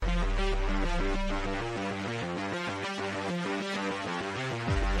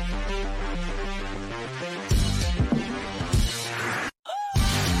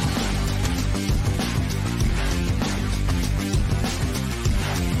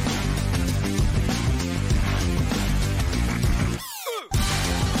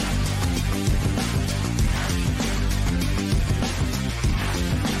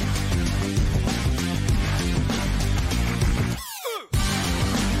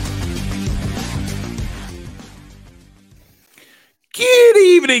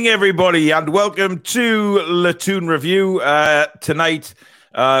evening, everybody, and welcome to Latoon Review. Tonight,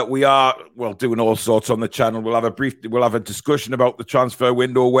 we are doing all sorts on the channel. We'll have a discussion about the transfer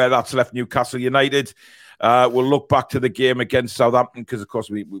window, where that's left Newcastle United. We'll look back to the game against Southampton because, of course,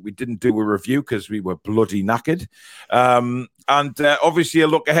 we didn't do a review because we were bloody knackered. And obviously, a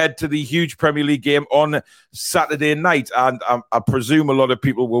look ahead to the huge Premier League game on Saturday night. And I presume a lot of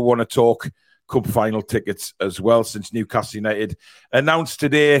people will want to talk Cup final tickets as well, since Newcastle United announced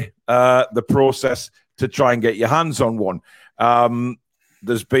today the process to try and get your hands on one.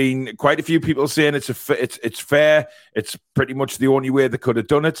 There's been quite a few people saying it's fair. It's pretty much the only way they could have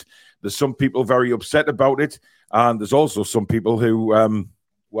done it. There's some people very upset about it, and there's also some people who,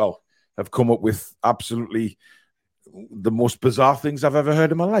 have come up with absolutely the most bizarre things I've ever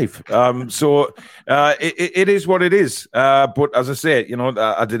heard in my life. It is what it is. But as I say,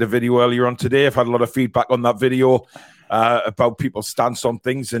 I did a video earlier on today. I've had a lot of feedback on that video about people's stance on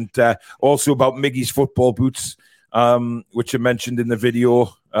things, and also about Miggy's football boots, which are mentioned in the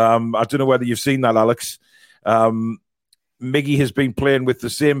video. I don't know whether you've seen that, Alex. Miggy has been playing with the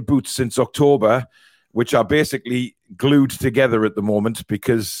same boots since October, which are basically glued together at the moment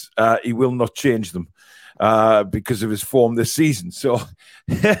because he will not change them. Because of his form this season. So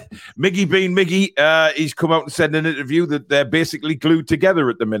Miggy being Miggy, he's come out and said in an interview that they're basically glued together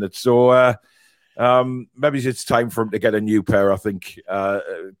at the minute. So maybe it's time for him to get a new pair, I think,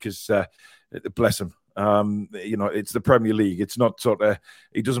 because bless him. It's the Premier League. It's not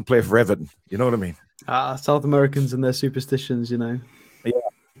he doesn't play for Everton. You know what I mean? South Americans and their superstitions,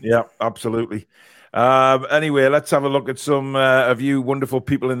 Yeah, absolutely. Anyway, let's have a look at some of you wonderful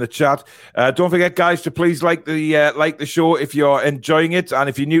people in the chat. Don't forget, guys, to please like the show if you're enjoying it, and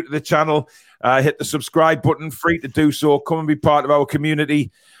if you're new to the channel, hit the subscribe button. Free to do so. Come and be part of our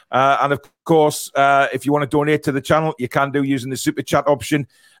community. And of course, if you want to donate to the channel, you can do using the super chat option.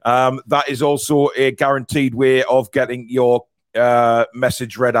 That is also a guaranteed way of getting your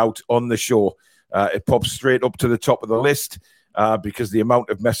message read out on the show. It pops straight up to the top of the list. Because the amount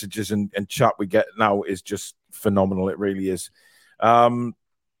of messages and chat we get now is just phenomenal. It really is. Ty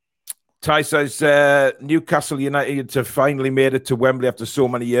says, Newcastle United have finally made it to Wembley after so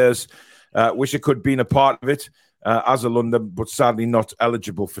many years. Wish I could have been a part of it as a London, but sadly not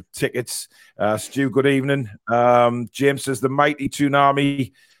eligible for tickets. Stu, good evening. James says, the mighty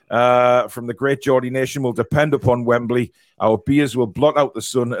tsunami from the great Geordie nation will depend upon Wembley. Our beers will blot out the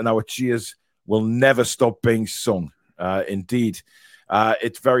sun and our cheers will never stop being sung. Indeed.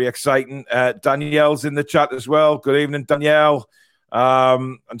 It's very exciting. Danielle's in the chat as well. Good evening, Danielle.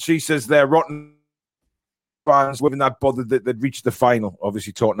 And she says they're rotten fans, weren't that bothered that they'd reached the final.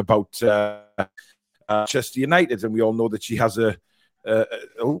 Obviously talking about Manchester United, and we all know that she has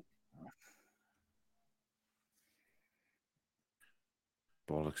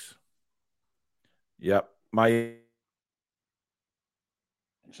bollocks. Yeah, my...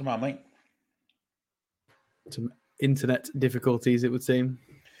 Come on, mate. Some internet difficulties, it would seem.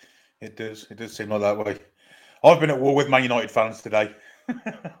 It does seem like that way. I've been at war with Man United fans today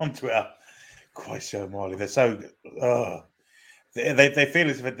on Twitter. Quite so, Marley. They're so they feel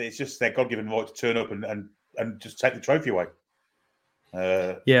as if it's just their God-given right to turn up and just take the trophy away.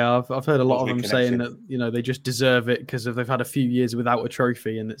 I've heard a lot of them saying that they just deserve it because they've had a few years without a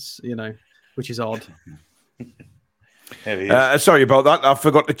trophy, and it's which is odd. Sorry about that. I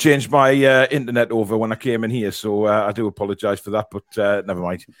forgot to change my internet over when I came in here, so I do apologise for that. But never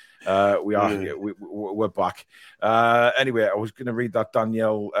mind. We're back. Anyway, I was going to read that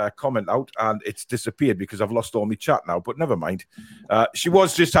Danielle comment out, and it's disappeared because I've lost all my chat now. But never mind. She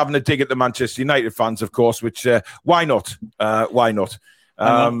was just having a dig at the Manchester United fans, of course. Which why not? Why not?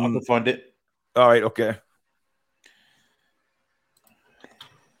 I can find it. All right. Okay.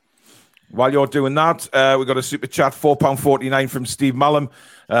 While you're doing that, we got a super chat, £4.49 from Steve Mallam.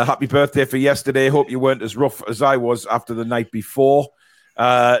 Happy birthday for yesterday. Hope you weren't as rough as I was after the night before.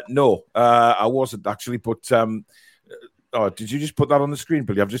 No, I wasn't actually. But did you just put that on the screen,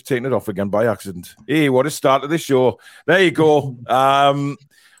 Billy? I've just taken it off again by accident. Hey, what a start to the show. There you go.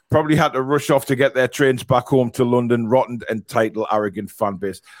 Probably had to rush off to get their trains back home to London. Rotten, entitled, arrogant fan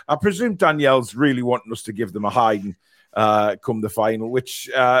base. I presume Danielle's really wanting us to give them a hiding. Come the final, which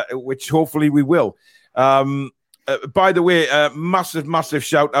hopefully we will. By the way, massive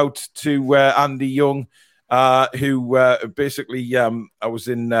shout out to Andy Young, who basically I was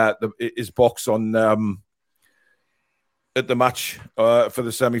in his box on at the match for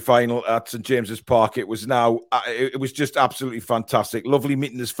the semi-final at St James's Park. It was just absolutely fantastic. Lovely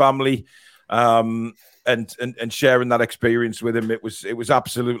meeting his family. And sharing that experience with him, it was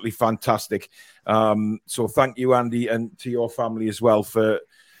absolutely fantastic. So thank you, Andy, and to your family as well for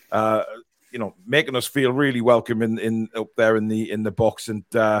making us feel really welcome in up there in the box, and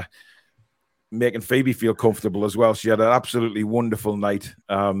making Phoebe feel comfortable as well. She had an absolutely wonderful night.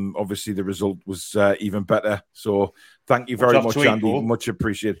 Obviously, the result was even better. So thank you very much, Andy. Much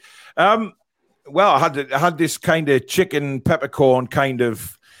appreciated. Well, I had this kind of chicken peppercorn kind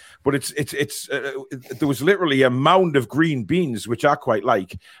of, but it's there was literally a mound of green beans, which I quite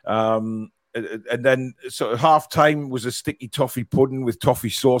like. And then sort of half time was a sticky toffee pudding with toffee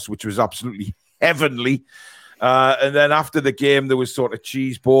sauce, which was absolutely heavenly. And then after the game, there was sort of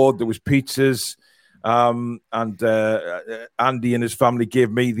cheese board, there was pizzas, and Andy and his family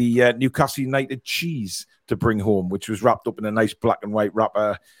gave me the Newcastle United cheese to bring home, which was wrapped up in a nice black and white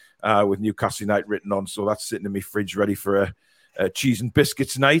wrapper with Newcastle United written on. So that's sitting in my fridge ready for a cheese and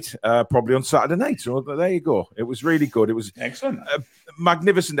biscuits night, probably on Saturday night. So there you go. It was really good. It was excellent, a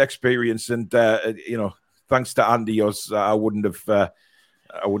magnificent experience, and thanks to Andy, I wouldn't have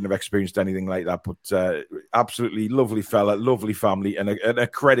experienced anything like that. But absolutely lovely fella, lovely family, and a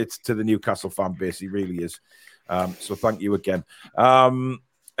credit to the Newcastle fan base. He really is. So thank you again.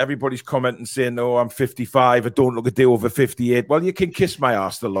 Everybody's commenting saying, "Oh, I'm 55. I don't look a day over 58." Well, you can kiss my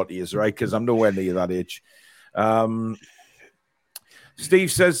ass, the lot of yous, right? Because I'm nowhere near that age.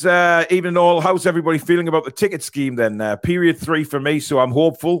 Steve says, evening all, how's everybody feeling about the ticket scheme then? Period 3 for me, so I'm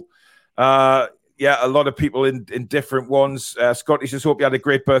hopeful. Yeah, a lot of people in different ones. Scotty says, hope you had a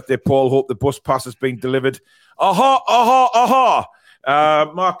great birthday, Paul. Hope the bus pass has been delivered. Aha.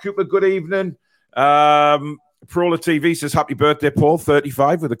 Mark Cooper, good evening. Prola TV says, happy birthday, Paul.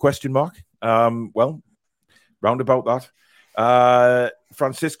 35 with a question mark. Well, round about that.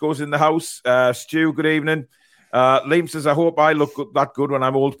 Francisco's in the house. Stu, good evening. Liam says, I hope I look that good when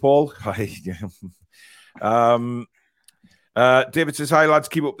I'm old, Paul. David says, hi, lads.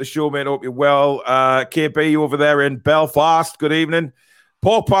 Keep up the show, mate. Hope you're well. KB over there in Belfast. Good evening.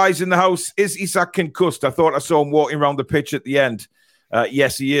 Paul Pye's in the house. Is Isak concussed? I thought I saw him walking around the pitch at the end.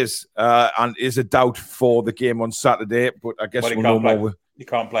 Yes, he is. And is a doubt for the game on Saturday. But I guess we'll know more. He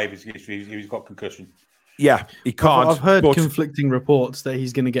can't play if he's got concussion. Yeah, he can't. I've heard conflicting reports that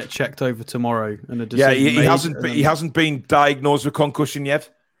he's going to get checked over tomorrow. And he hasn't been diagnosed with concussion yet.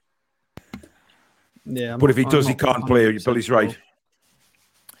 Yeah, but if he does, he can't play. Billy's right.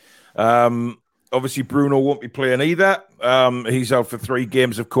 Obviously, Bruno won't be playing either. He's out for 3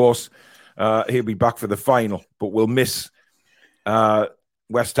 games, of course. He'll be back for the final, but we'll miss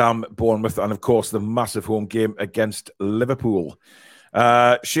West Ham, Bournemouth, and of course the massive home game against Liverpool.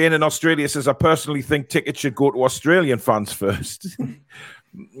 Shane in Australia says, I personally think tickets should go to Australian fans first.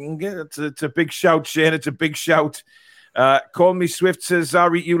 Yeah, it's a big shout, Shane. It's a big shout. Call Me Swift says,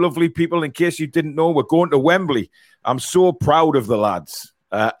 Zari, you lovely people, in case you didn't know, we're going to Wembley. I'm so proud of the lads.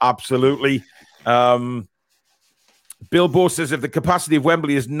 Absolutely. Bilbo says, if the capacity of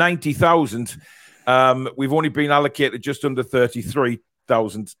Wembley is 90,000, we've only been allocated just under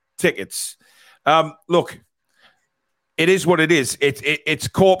 33,000 tickets. Look, it is what it is. It's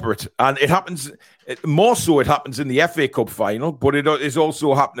corporate, and it happens more so. It happens in the FA Cup final, but it is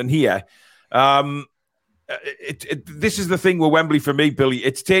also happening here. This is the thing with Wembley for me, Billy.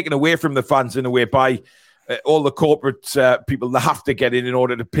 It's taken away from the fans in a way by all the corporate people that have to get in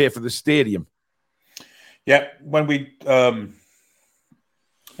order to pay for the stadium. Yeah, when we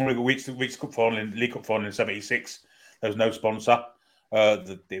reached the Cup final, in League Cup final in '76, there was no sponsor.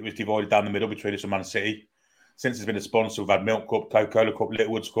 It was divided down the middle between us and Man City. Since there's been a sponsor, we've had Milk Cup, Coca-Cola Cup,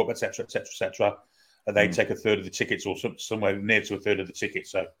 Littlewoods Cup, etc., etc., etc. They take a third of the tickets, or somewhere near to a third of the tickets.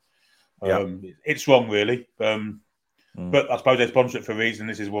 So it's wrong, really. But I suppose they sponsor it for a reason.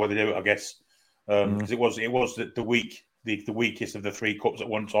 This is why they do it, I guess, because it was the weakest of the 3 cups at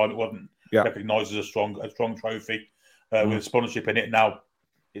one time. It wasn't recognised as a strong trophy with sponsorship in it. Now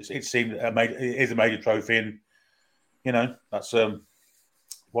it seemed it is a major trophy, and that's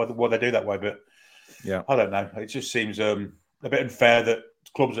why they do that way. But I don't know. It just seems a bit unfair that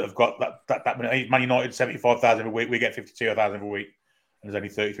clubs that have got that many, Man United 75,000 every week, we get 52,000 every week, and there's only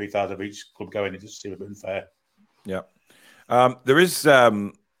 33,000 of each club going. It just seems a bit unfair. Yeah, there is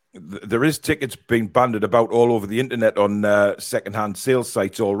tickets being banded about all over the internet on second-hand sales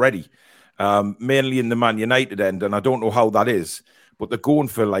sites already, mainly in the Man United end, and I don't know how that is, but they're going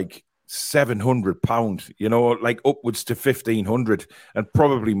for like £700, like upwards to 1,500 and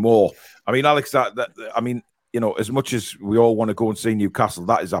probably more. I mean, Alex, as much as we all want to go and see Newcastle,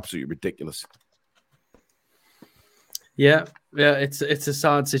 that is absolutely ridiculous. Yeah, it's a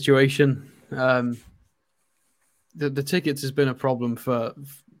sad situation. The tickets has been a problem for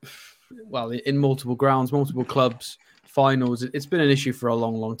in multiple grounds, multiple clubs, finals. It's been an issue for a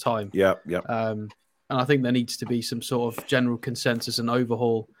long, long time. Yeah. And I think there needs to be some sort of general consensus and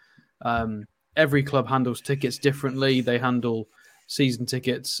overhaul Every club handles tickets differently. They handle season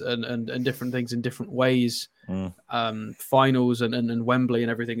tickets and different things in different ways. Finals and Wembley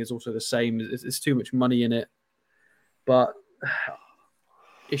and everything is also the same. It's too much money in it, but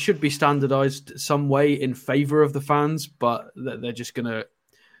it should be standardized some way in favor of the fans. But they're just gonna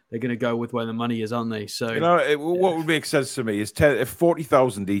go with where the money is, aren't they? So what would make sense to me is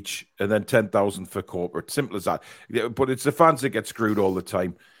 40,000 each, and then 10,000 for corporate. Simple as that. But it's the fans that get screwed all the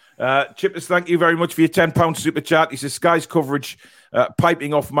time. Chippers, thank you very much for your £10 super chat. He says Sky's coverage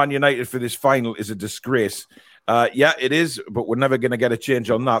piping off Man United for this final is a disgrace. Yeah, it is, but we're never going to get a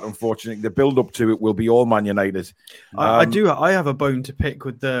change on that. Unfortunately, the build up to it will be all Man United. I have a bone to pick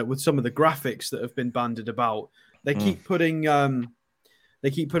with some of the graphics that have been bandied about. They keep putting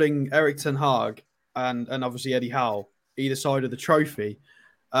Erik ten Hag and obviously Eddie Howe either side of the trophy.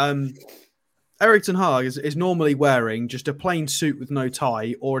 Erik ten Hag is normally wearing just a plain suit with no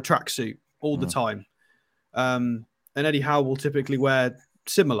tie or a tracksuit all the time. And Eddie Howe will typically wear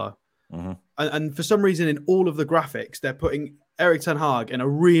similar. And for some reason, in all of the graphics, they're putting Erik ten Hag in a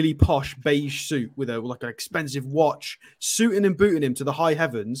really posh beige suit with an expensive watch, suiting and booting him to the high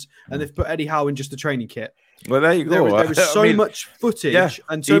heavens. And they've put Eddie Howe in just a training kit. Well, there you go. There is so much footage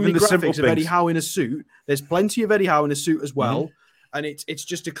and so many graphics of Eddie Howe in a suit. There's plenty of Eddie Howe in a suit as well. And it's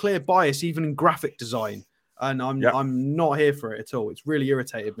just a clear bias, even in graphic design. And I'm not here for it at all. It's really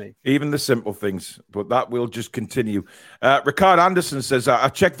irritated me. Even the simple things, but that will just continue. Ricard Anderson says, I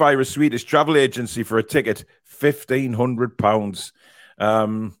checked via a Swedish travel agency for a ticket, £1,500.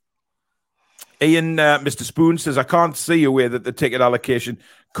 Ian, Mr. Spoon says, I can't see a way that the ticket allocation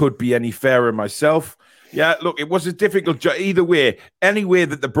could be any fairer myself. Yeah, look, it was a difficult job. Either way, any way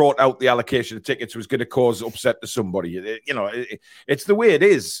that they brought out the allocation of tickets was going to cause upset to somebody. It's the way it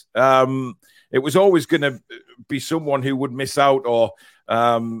is. It was always going to be someone who would miss out or,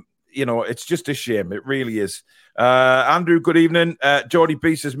 it's just a shame. It really is. Andrew, good evening. Geordie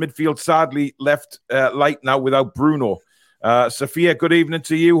B says midfield sadly left light now without Bruno. Sophia, good evening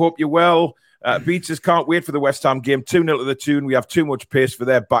to you. Hope you're well. Beats says can't wait for the West Ham game. 2-0 to the Toon. We have too much pace for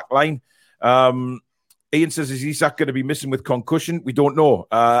their back line. Ian says, is Isak going to be missing with concussion? We don't know.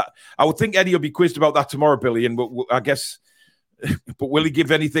 I would think Eddie will be quizzed about that tomorrow, Billy, and I guess, but will he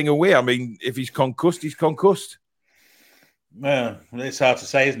give anything away? I mean, if he's concussed, he's concussed. Well, it's hard to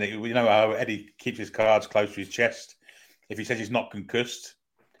say, isn't it? You know how Eddie keeps his cards close to his chest. If he says he's not concussed,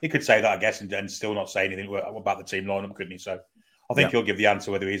 he could say that, I guess, and still not say anything about the team lineup, couldn't he? So I think he'll give the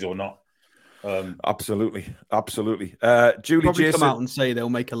answer whether he is or not. Absolutely. Julie probably Jason come out and say they'll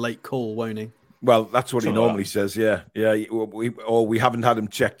make a late call, won't he? Well, that's what he normally says. Yeah. We haven't had him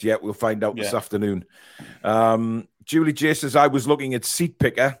checked yet. We'll find out this afternoon. Julie J says, I was looking at Seat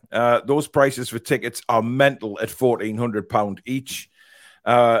Picker. Those prices for tickets are mental at £1,400 each.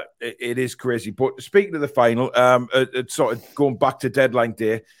 It is crazy. But speaking of the final, sort of going back to deadline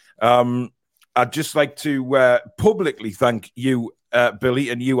day, I'd just like to publicly thank you,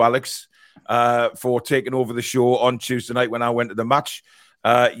 Billy, and you, Alex, for taking over the show on Tuesday night when I went to the match.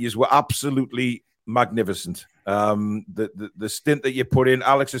 You were absolutely magnificent. The stint that you put in,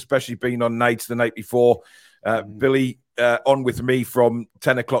 Alex, especially being on nights the night before, Billy on with me from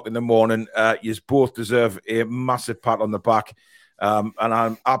 10 o'clock in the morning. You both deserve a massive pat on the back. And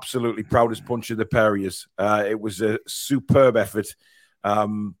I'm absolutely proud as punch of the pair of yous. It was a superb effort.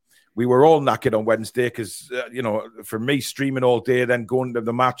 We were all knackered on Wednesday because, for me, streaming all day, then going to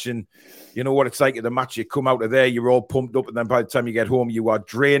the match, and you know what it's like at the match. You come out of there, you're all pumped up, and then by the time you get home, you are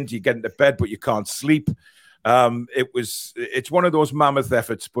drained. You get into bed, but you can't sleep. It's one of those mammoth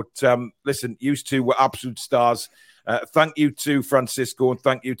efforts. But listen, you two were absolute stars. Thank you to Francisco, and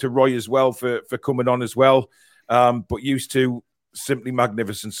thank you to Roy as well for coming on as well. But you two, simply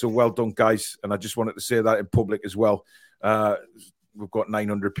magnificent. So well done, guys. And I just wanted to say that in public as well. We've got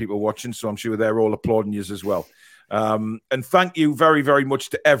 900 people watching, so I'm sure they're all applauding you as well. And thank you very, very much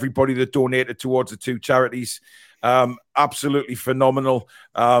to everybody that donated towards the two charities. Absolutely phenomenal.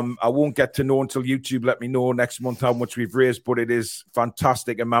 I won't get to know until YouTube let me know next month how much we've raised, but it is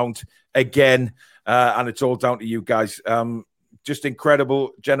fantastic amount again. And it's all down to you guys. Just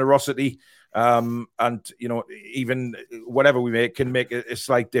incredible generosity. And, even whatever we make can make a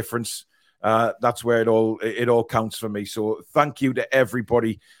slight difference. That's where it all counts for me. So thank you to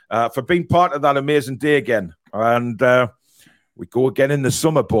everybody for being part of that amazing day again. And we go again in the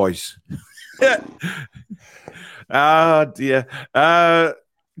summer, boys. Dear.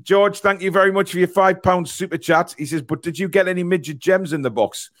 George, thank you very much for your £5 super chat. He says, but did you get any midget gems in the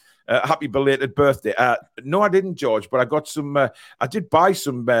box? Happy belated birthday. No, I didn't, George, but I got some. I did buy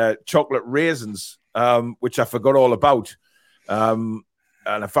some chocolate raisins, which I forgot all about.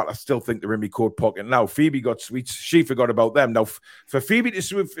 And in fact, I still think they're in my coat pocket now. Phoebe got sweets. She forgot about them. Now, for Phoebe, a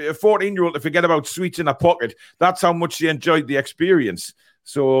 14-year-old, to forget about sweets in her pocket, that's how much she enjoyed the experience.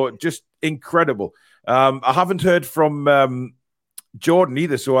 So just incredible. I haven't heard from Jordan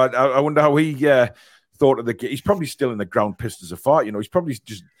either, so I wonder how he thought of the game. He's probably still in the ground, pissed as a fart. He's probably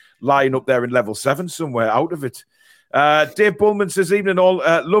just lying up there in level 7 somewhere, out of it. Dave Bullman says, evening all.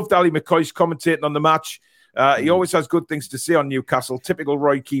 Loved Ali McCoy's commentating on the match. He always has good things to say on Newcastle. Typical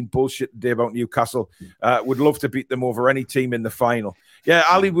Roy Keane bullshit today about Newcastle. Would love to beat them over any team in the final. Yeah,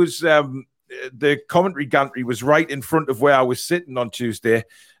 Ali was, the commentary gantry was right in front of where I was sitting on Tuesday.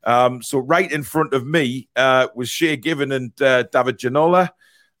 So right in front of me was Shea Given and David Ginola.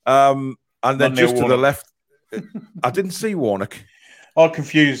 And then just to the left, I didn't see Warnock. I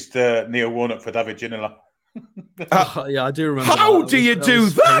confused Neil Warnock for David Ginola. Yeah, I do remember. How do you do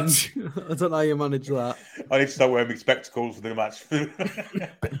that? I don't know how you manage that. I need to start wearing big spectacles for the match.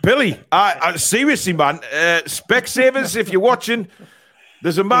 Billy, I seriously, man, Specsavers, if you're watching,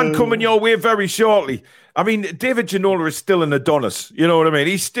 there's a man coming your way very shortly. I mean, David Ginola is still an Adonis. You know what I mean?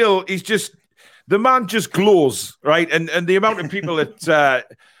 He's just, the man just glows, right? And the amount of people that,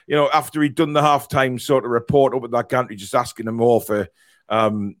 after he'd done the halftime sort of report up at that gantry, just asking him all for,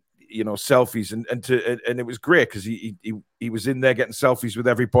 selfies, and it was great because he was in there getting selfies with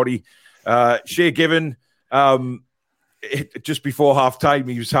everybody. Shea Given, just before half time,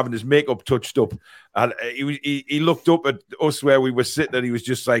 he was having his makeup touched up, and he looked up at us where we were sitting, and he was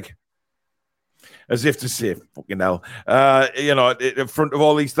just like, as if to say, "Fucking hell," in front of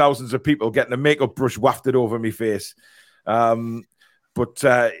all these thousands of people, getting a makeup brush wafted over my face. But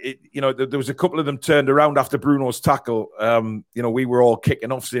there was a couple of them turned around after Bruno's tackle. We were all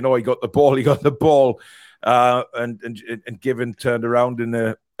kicking off, saying, "Oh, he got the ball," and Given turned around,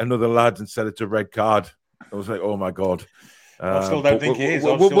 and another lad and said it's a red card. I was like, "Oh my god!" I still don't think it is.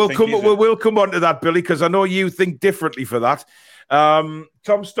 We'll come on to that, Billy, because I know you think differently for that.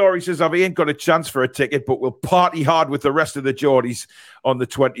 Tom Story says, I ain't got a chance for a ticket, but we'll party hard with the rest of the Geordies on the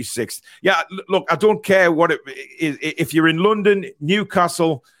 26th. Yeah, look, I don't care what it is. If you're in London,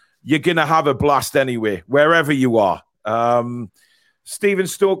 Newcastle, you're going to have a blast anyway, wherever you are. Stephen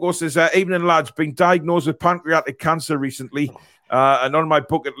Stoko says, evening, lads, been diagnosed with pancreatic cancer recently. And on my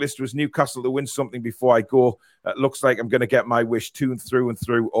bucket list was Newcastle to win something before I go. Looks like I'm going to get my wish through and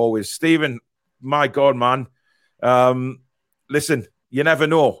through always. Stephen, my God, man. Listen, you never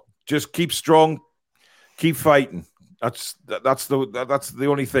know. Just keep strong, keep fighting. That's the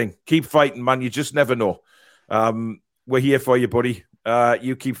only thing. Keep fighting, man. You just never know. We're here for you, buddy.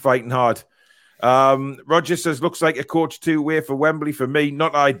 You keep fighting hard. Roger says, looks like a coach two-way for Wembley for me.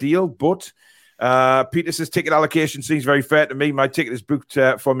 Not ideal, but Peter says, ticket allocation seems very fair to me. My ticket is booked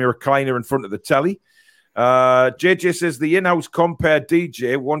for my recliner in front of the telly. JJ says the in-house compare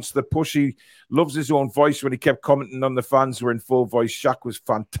DJ wants the pushy, loves his own voice. When he kept commenting on the fans who were in full voice, Shaq was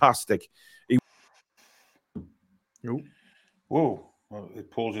fantastic. Whoa. Well,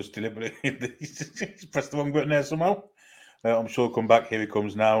 Paul just deliberately he's pressed the wrong button there somehow. I'm sure he'll come back. Here he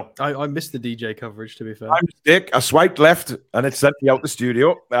comes now. I missed the DJ coverage, to be fair. I'm sick. I swiped left and it sent me out the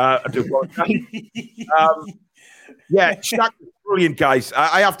studio. I do apologize. Yeah, Shaq was brilliant, guys.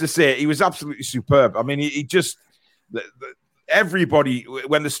 I have to say, he was absolutely superb. I mean, he just everybody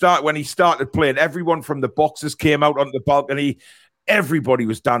when he started playing, everyone from the boxes came out on the balcony. Everybody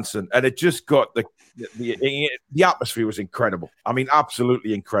was dancing, and it just got the atmosphere was incredible. I mean,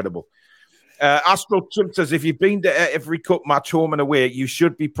 absolutely incredible. Astro Trump says, if you've been to every cup match home and away, you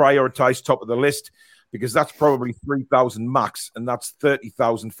should be prioritized top of the list because that's probably 3,000 max, and that's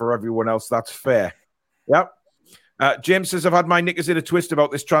 30,000 for everyone else. That's fair. Yep. James says, I've had my knickers in a twist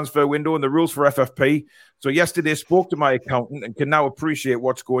about this transfer window and the rules for FFP. So yesterday spoke to my accountant and can now appreciate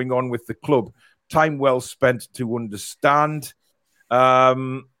what's going on with the club. Time well spent to understand.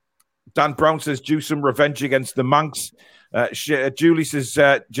 Dan Brown says, due some revenge against the Manx. Julie says,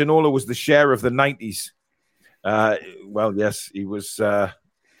 Ginola was the share of the 90s. Well, yes, he was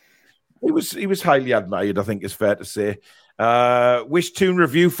highly admired, I think is fair to say. Wish Tune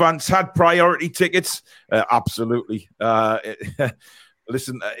Review fans had priority tickets. Absolutely.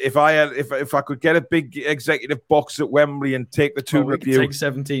 Listen, if I could get a big executive box at Wembley and take the Tune Review, take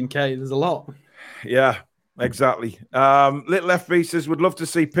 17K. There's a lot. Yeah, exactly. Little FB says, would love to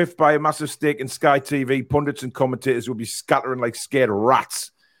see Piff buy a massive stake in Sky TV. Pundits and commentators will be scattering like scared rats.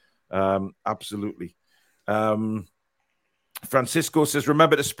 Absolutely. Francisco says,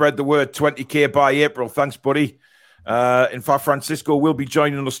 remember to spread the word. 20K by April. Thanks, buddy. In fact, Francisco will be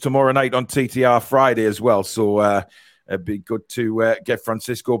joining us tomorrow night on TTR Friday as well. So it'd be good to get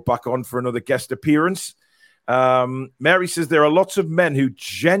Francisco back on for another guest appearance. Mary says there are lots of men who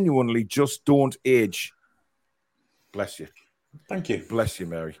genuinely just don't age. Bless you. Thank you. Bless you,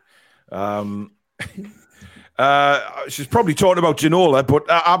 Mary. She's probably talking about Ginola, but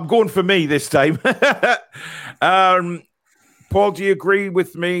I'm going for me this time. Paul, do you agree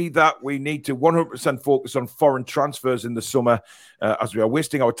with me that we need to 100% focus on foreign transfers in the summer, as we are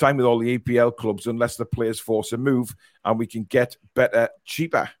wasting our time with all the EPL clubs unless the players force a move and we can get better,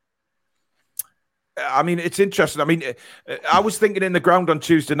 cheaper? I mean, it's interesting. I mean, I was thinking in the ground on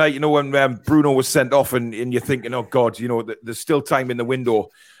Tuesday night, when Bruno was sent off and you're thinking, oh, God, there's still time in the window.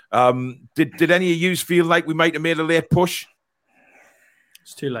 Did any of you feel like we might have made a late push?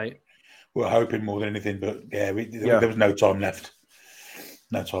 It's too late. We're hoping more than anything, but there was no time left.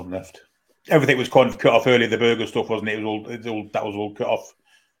 No time left. Everything was kind of cut off earlier. The burger stuff, wasn't it? That was all cut off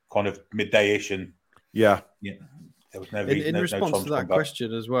kind of midday-ish. And there was no in response to that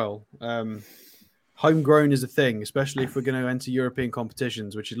question as well. Homegrown is a thing, especially if we're going to enter European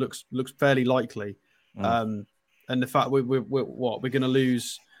competitions, which looks fairly likely. And the fact we're going to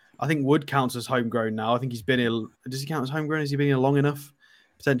lose. I think Wood counts as homegrown now. I think he's been here. Does he count as homegrown? Has he been here long enough?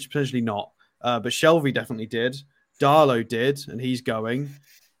 Potentially not. But Shelvey definitely did. Darlow did, and he's going.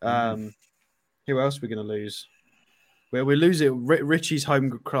 Who else are we going to lose? We're losing Richie's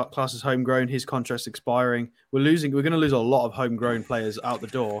class is homegrown. His contract's expiring. We're going to lose a lot of homegrown players out the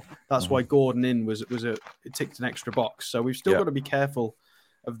door. That's why Gordon it ticked an extra box. So we've still got to be careful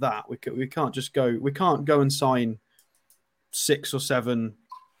of that. We can't just go. We can't go and sign 6 or 7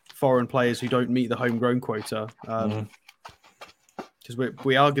 foreign players who don't meet the homegrown quota. Because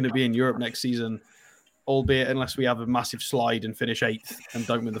we are going to be in Europe next season, albeit unless we have a massive slide and finish 8th and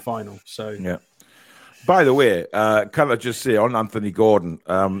don't win the final. So yeah. By the way, can I just say on Anthony Gordon,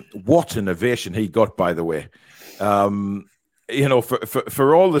 what an ovation he got, by the way. For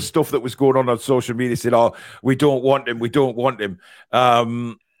all the stuff that was going on social media, said, oh, we don't want him. When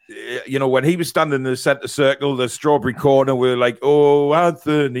he was standing in the centre circle, the strawberry corner, we were like, oh,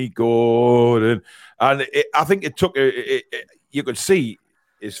 Anthony Gordon. And I think it took, you could see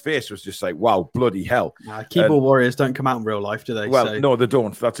his face was just like, wow, bloody hell. Keyboard warriors don't come out in real life, do they? Well, no, they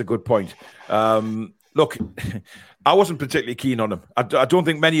don't. That's a good point. Look, I wasn't particularly keen on him. I don't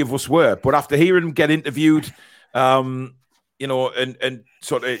think many of us were. But after hearing him get interviewed, and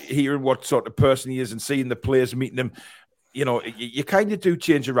sort of hearing what sort of person he is and seeing the players meeting him, you kind of do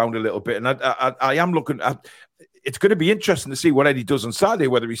change around a little bit. And I am looking at. It's going to be interesting to see what Eddie does on Saturday,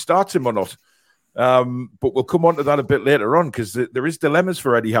 whether he starts him or not. But we'll come on to that a bit later on because there is dilemmas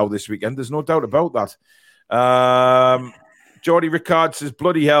for Eddie Howe this weekend. There's no doubt about that. Geordie Ricard says,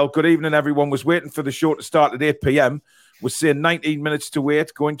 bloody hell, good evening, everyone. Was waiting for the show to start at 8 p.m. Was saying 19 minutes to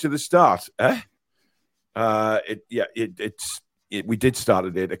wait going to the start. We did start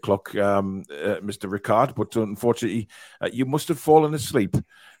at 8 o'clock, Mr. Ricard, but unfortunately, you must have fallen asleep.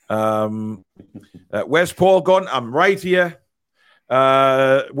 Where's Paul gone? I'm right here.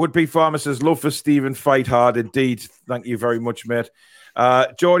 Would-be Farmer says, love for Stephen, fight hard indeed. Thank you very much, mate.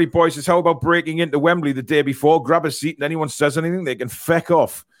 Geordie Boy says, how about breaking into Wembley the day before? Grab a seat and anyone says anything, they can feck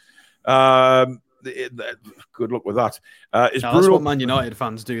off. Good luck with that. That's what Man United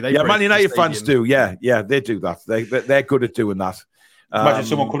fans do. Man United fans do. Yeah, they do that. They're good at doing that. Imagine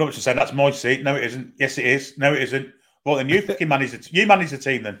someone coming up and saying, that's my seat. No, it isn't. Yes, it is. No, it isn't. Well, then you fucking manage it. You manage the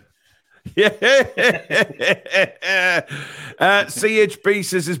team then. CHB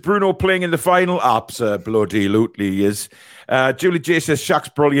says, is Bruno playing in the final? Absolutely he is. Julie J says, Shaq's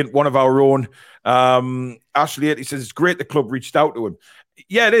brilliant, one of our own. Ashley, he says, it's great the club reached out to him.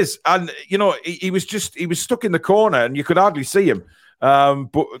 Yeah, it is. And, he was stuck in the corner and you could hardly see him.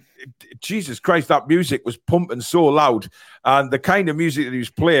 But Jesus Christ, that music was pumping so loud. And the kind of music that he was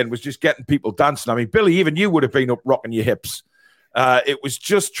playing was just getting people dancing. I mean, Billy, even you would have been up rocking your hips. It was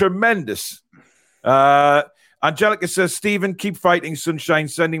just tremendous. Angelica says, Stephen, keep fighting, sunshine.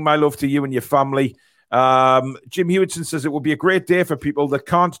 Sending my love to you and your family. Jim Hewitson says, it would be a great day for people that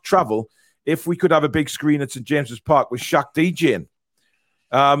can't travel if we could have a big screen at St. James's Park with Shaq DJing.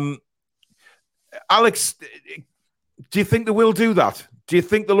 Alex, do you think they will do that? Do you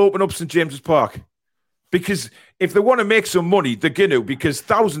think they'll open up St. James's Park? Because if they want to make some money, they're going to, because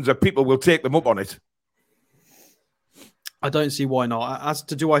thousands of people will take them up on it. I don't see why not. As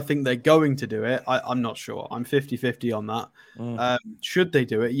to do I think they're going to do it, I'm not sure. I'm 50-50 on that. Should they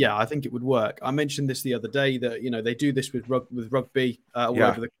do it? Yeah, I think it would work. I mentioned this the other day that, they do this with rugby all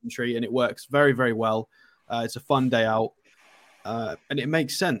over the country and it works very, very well. It's a fun day out and it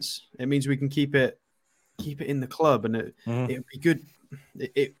makes sense. It means we can keep it in the club and it would be good.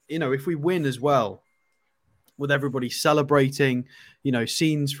 If we win as well, with everybody celebrating,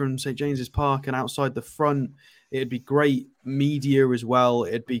 scenes from St. James's Park and outside the front. It'd be great media as well.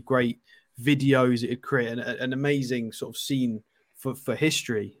 It'd be great videos. It'd create an amazing sort of scene for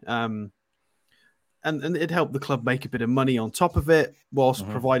history. And it'd help the club make a bit of money on top of it, whilst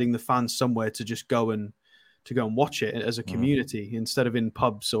providing the fans somewhere to just go and watch it as a community instead of in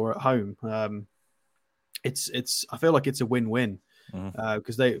pubs or at home. I feel like it's a win-win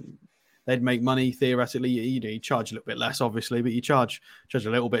because they'd make money theoretically. You charge a little bit less, obviously, but you charge a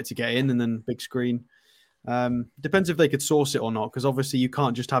little bit to get in, and then big screen. Depends if they could source it or not, because obviously you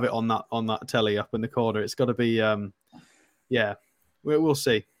can't just have it on that telly up in the corner. It's got to be, we'll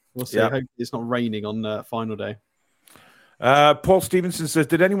see. We'll see. Hopefully it's not raining on final day. Paul Stevenson says,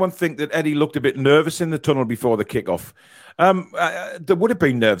 did anyone think that Eddie looked a bit nervous in the tunnel before the kickoff? There would have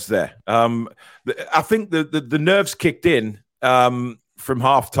been nerves there. I think the nerves kicked in from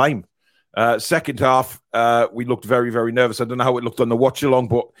half time. Second half, we looked very, very nervous. I don't know how it looked on the watch along,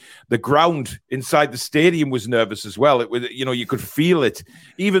 but the ground inside the stadium was nervous as well. It was, you could feel it.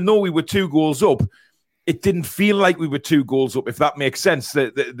 Even though we were 2 goals up, it didn't feel like we were 2 goals up, if that makes sense.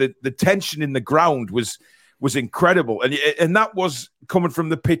 The tension in the ground was incredible. And that was coming from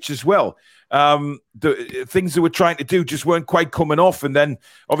the pitch as well. The things they were trying to do just weren't quite coming off. And then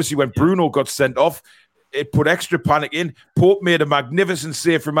obviously when Bruno got sent off, it put extra panic in. Pope made a magnificent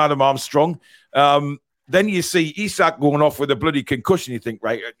save from Adam Armstrong. Then you see Isak going off with a bloody concussion. You think,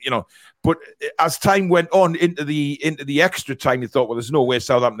 right, But as time went on into the extra time, you thought, well, there's no way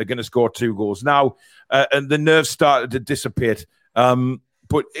Southampton are going to score 2 goals now, and the nerves started to dissipate.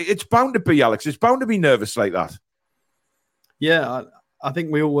 But it's bound to be, Alex. It's bound to be nervous like that. Yeah, I think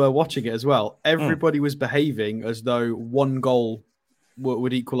we all were watching it as well. Everybody was behaving as though 1 goal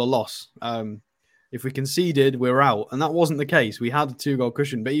would equal a loss. If we conceded, we're out. And that wasn't the case. We had a 2-goal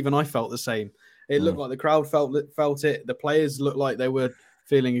cushion, but even I felt the same. It looked like the crowd felt it. The players looked like they were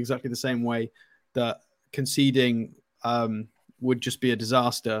feeling exactly the same way, that conceding would just be a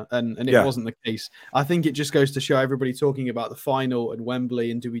disaster. And it wasn't the case. I think it just goes to show everybody talking about the final and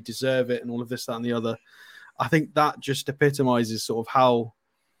Wembley and do we deserve it and all of this, that, and the other. I think that just epitomizes sort of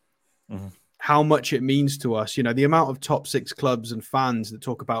how much it means to us. The amount of top 6 clubs and fans that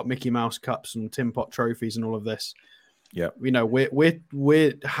talk about Mickey Mouse Cups and Tin Pot trophies and all of this. Yeah.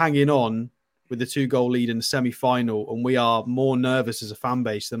 We're hanging on with the 2-goal lead in the semi-final, and we are more nervous as a fan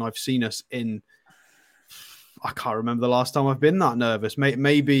base than I've seen us in. I can't remember the last time I've been that nervous.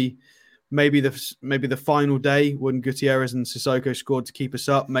 Maybe the final day when Gutierrez and Sissoko scored to keep us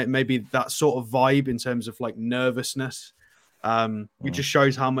up. Maybe that sort of vibe in terms of like nervousness. It just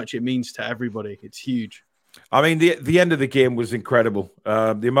shows how much it means to everybody. It's huge. I mean, the end of the game was incredible.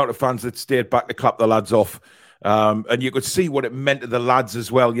 The amount of fans that stayed back to clap the lads off. And you could see what it meant to the lads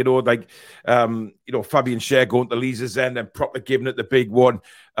as well. Fabian Schär going to Lisa's end and proper giving it the big one.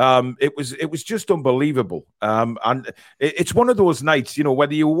 It was just unbelievable. And it's one of those nights,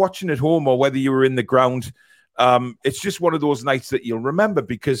 whether you were watching at home or whether you were in the ground, it's just one of those nights that you'll remember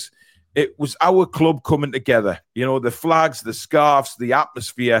because it was our club coming together. The flags, the scarves, the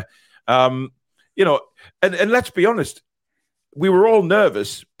atmosphere. And let's be honest, we were all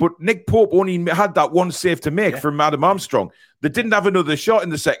nervous, but Nick Pope only had that one save to make from Adam Armstrong. They didn't have another shot in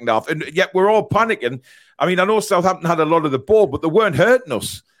the second half, and yet we're all panicking. I mean, I know Southampton had a lot of the ball, but they weren't hurting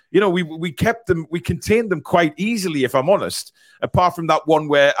us. We kept them, we contained them quite easily, if I'm honest, apart from that one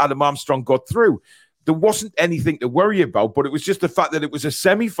where Adam Armstrong got through. There wasn't anything to worry about, but it was just the fact that it was a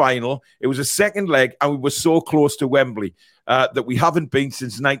semi-final, it was a second leg, and we were so close to Wembley that we haven't been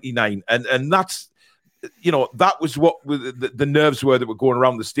since 99. And that's, that was what the nerves were that were going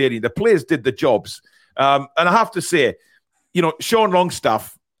around the stadium. The players did the jobs. And I have to say, Sean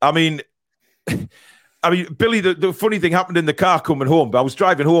Longstaff, I mean, Billy, the funny thing happened in the car coming home. I was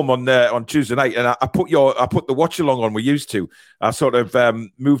driving home on Tuesday night, and I put the watch along on we used to. I sort of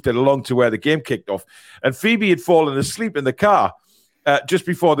moved it along to where the game kicked off. And Phoebe had fallen asleep in the car just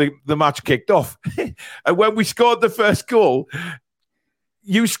before the match kicked off. And when we scored the first goal,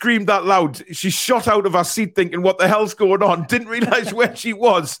 you screamed that loud. She shot out of her seat thinking, what the hell's going on? Didn't realize where she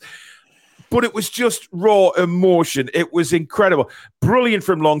was. But it was just raw emotion. It was incredible. Brilliant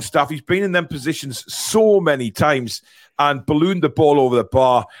from Longstaff. He's been in them positions so many times and ballooned the ball over the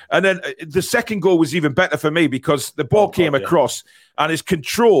bar. And then the second goal was even better for me because the ball came across and his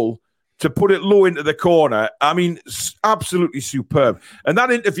control to put it low into the corner. I mean, absolutely superb. And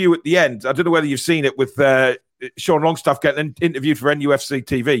that interview at the end, I don't know whether you've seen it with Sean Longstaff getting interviewed for NUFC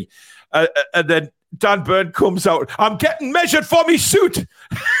TV. And then Dan Burn comes out, I'm getting measured for me suit.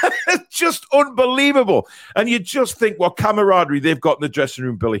 It's just unbelievable. And you just think what camaraderie they've got in the dressing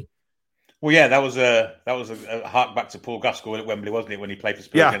room, Billy. Well, yeah, that was a hark back to Paul Gascoigne at Wembley, wasn't it, when he played for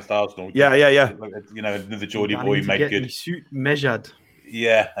Spurs against Arsenal? Yeah. You know, another Geordie boy he made good. Suit measured.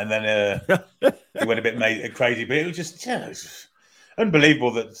 Yeah, and then he went a bit crazy, but it was just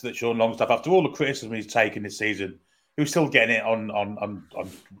unbelievable that Sean Longstaff, after all the criticism he's taken this season, he was still getting it on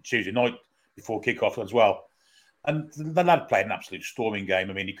Tuesday night before kickoff as well. And the lad played an absolute storming game.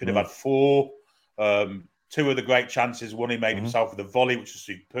 I mean, he could have had 4. 2 of the great chances. One he made himself with a volley, which was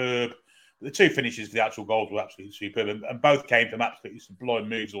superb. The 2 finishes for the actual goals were absolutely superb, and both came from absolutely sublime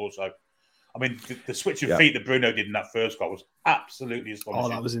moves also. I mean, the switch of feet that Bruno did in that first goal was absolutely astonishing. Oh,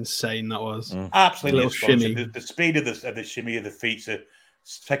 that was insane, that was. Absolutely astonishing. The speed of the shimmy of the feet to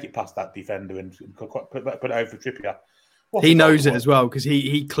take it past that defender and put it over Trippier. He knows it as well, because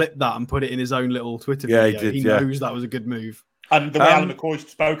he clipped that and put it in his own little Twitter video. Yeah, he did, he knows that was a good move. And the way Alan McCoy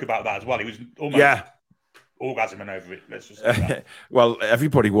spoke about that as well, he was almost orgasming over it. Let's just say that. Well,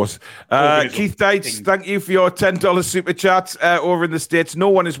 everybody was. Keith Dites, thank you for your $10 super chat over in the States. No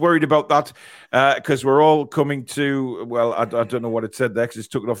one is worried about that because we're all coming to, well, I don't know what it said there because it's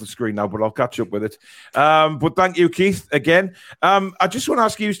took it off the screen now, but I'll catch up with it. But thank you, Keith, again. I just want to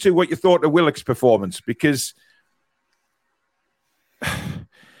ask you two what you thought of Willock's performance, because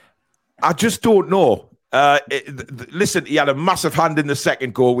I just don't know. Listen, he had a massive hand in the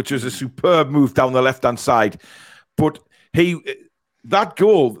second goal, which was a superb move down the left-hand side. But that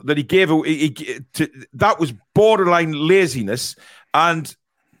goal that he gave, that was borderline laziness. And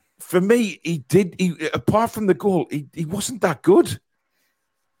for me, apart from the goal, he wasn't that good.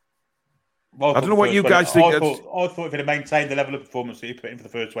 Well, I don't know what you guys think. I thought if he'd have maintained the level of performance that he put in for the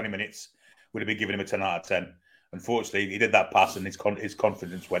first 20 minutes, would have been giving him a 10 out of 10. Unfortunately, he did that pass and his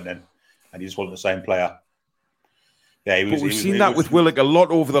confidence went in, and he just wasn't the same player. Yeah, we've seen that with Willock a lot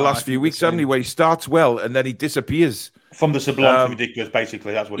over the last few weeks, haven't we? Where he starts well and then he disappears. From the sublime to ridiculous,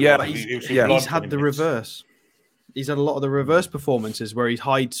 basically. That's what it was. He's had the reverse. He's had a lot of the reverse performances where he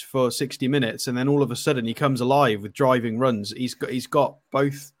hides for 60 minutes and then all of a sudden he comes alive with driving runs. He's got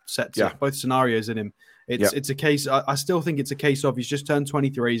both sets, both scenarios in him. It's a case. I still think it's a case of he's just turned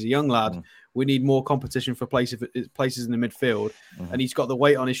 23. He's a young lad. We need more competition for places in the midfield, and he's got the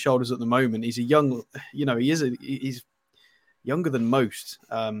weight on his shoulders at the moment. He's a young, he's younger than most.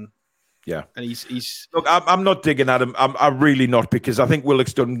 And he's look. I'm not digging at him. I'm really not, because I think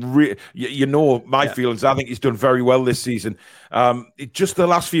Willock's done. My feelings. I think he's done very well this season. Just the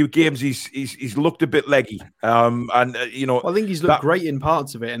last few games, he's looked a bit leggy. I think he's looked great in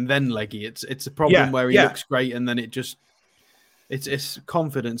parts of it, and then leggy. It's a problem where he looks great, and then it's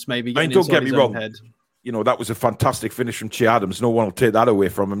confidence maybe. I mean, don't get me wrong. Head. That was a fantastic finish from Che Adams. No one will take that away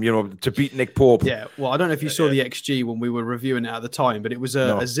from him. To beat Nick Pope. Yeah, well, I don't know if you saw the XG when we were reviewing it at the time, but it was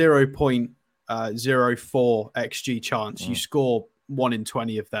a 0.04 XG chance. You score 1 in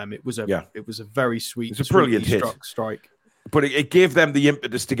 20 of them. It was a very sweet. It's a brilliant strike. But it gave them the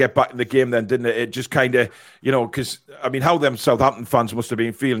impetus to get back in the game then, didn't it? It just kind of, because, I mean, how them Southampton fans must have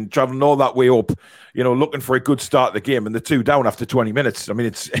been feeling, travelling all that way up, looking for a good start of the game, and the 2 down after 20 minutes. I mean,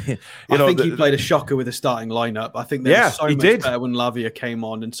 it's, I think he played a shocker with the starting lineup. I think they were so much better when Lavia came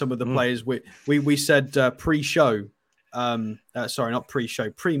on, and some of the players, we said pre-show,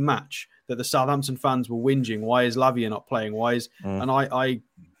 pre-match, that the Southampton fans were whinging. Why is Lavia not playing? And I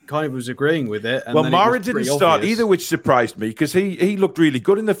kind of was agreeing with it. And Mara didn't start either, which surprised me, because he looked really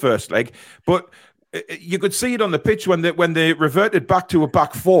good in the first leg. But you could see it on the pitch when they reverted back to a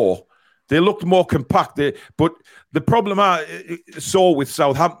back 4. They looked more compact. But the problem I saw with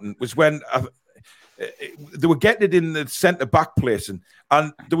Southampton was when they were getting it in the centre back place, and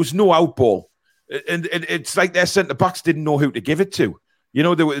there was no outball. And it's like their centre backs didn't know who to give it to. They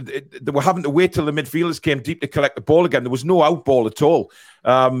were having to wait till the midfielders came deep to collect the ball again. There was no outball at all.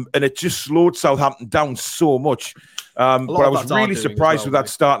 And it just slowed Southampton down so much. But I was really surprised with that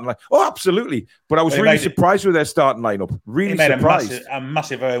starting line. Oh, absolutely. But I was really surprised with their starting lineup. Really surprised. A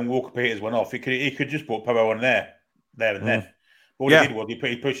massive Walker Peters went off. He could just put Pobo on there and then. But what he did was he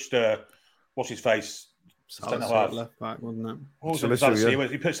pushed, what's his face? Left back, wasn't it?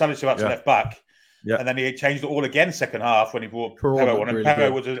 He put Salisu out to left back. Yeah. And then he changed it all again second half when he brought Perro on. And Perro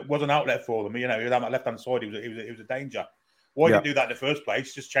was an outlet for them. He was on that left-hand side. He was a danger. Why did he do that in the first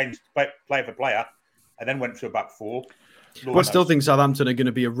place? Just changed player for player and then went to a back 4. I still think Southampton are going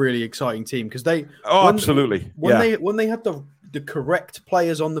to be a really exciting team, because they... absolutely. When they had the correct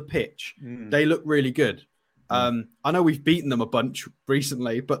players on the pitch, they look really good. I know we've beaten them a bunch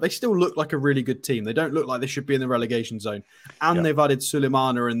recently, but they still look like a really good team. They don't look like they should be in the relegation zone. And they've added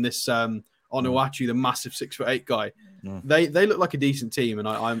Sulemana and this... Onuachu, the massive 6'8" guy. They look like a decent team, and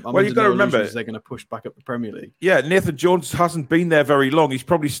I'm well, you've got to remember they're going to push back up the Premier League. Yeah, Nathan Jones hasn't been there very long. He's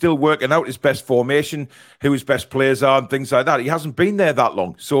probably still working out his best formation, who his best players are, and things like that. He hasn't been there that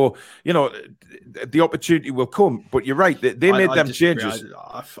long, so the opportunity will come. But you're right; they made them changes.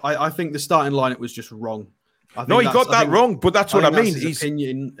 I think the starting lineup was just wrong. No, he got that wrong, but that's what I mean.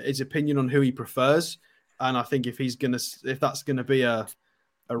 His opinion on who he prefers, and I think if that's gonna be a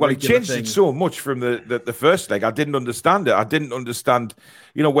well, he changed it so much from the first leg. I didn't understand it. I didn't understand,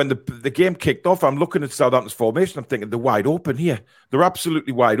 when the game kicked off, I'm looking at Southampton's formation. I'm thinking they're wide open here. They're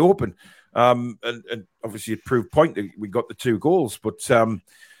absolutely wide open. And obviously it proved point that we got the 2 goals. But some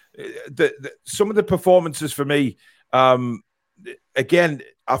of the performances for me, again,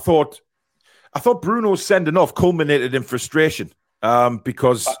 I thought Bruno's sending off culminated in frustration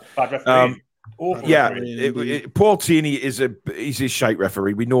because Paul Tierney he's a shite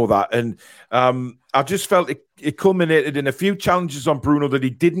referee. We know that, and I just felt it culminated in a few challenges on Bruno that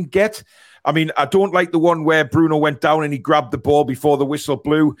he didn't get. I mean, I don't like the one where Bruno went down and he grabbed the ball before the whistle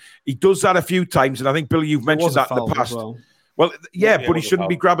blew. He does that a few times, and I think Billy, you've mentioned that in the past. Well, but he shouldn't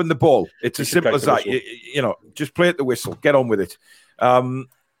be grabbing the ball. It's as simple as that. Just play at the whistle, get on with it. And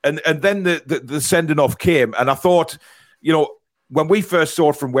then the sending off came, and I thought, when we first saw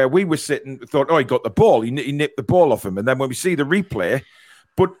it from where we were sitting, we thought, he got the ball. He nipped the ball off him. And then when we see the replay,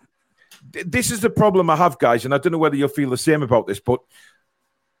 but this is the problem I have, guys, and I don't know whether you'll feel the same about this, but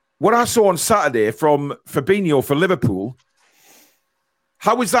what I saw on Saturday from Fabinho for Liverpool,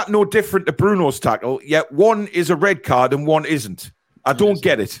 how is that no different to Bruno's tackle? Yet one is a red card and one isn't. I don't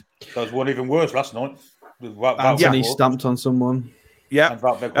get it. There was one even worse last night. Anthony stamped on someone. Yeah.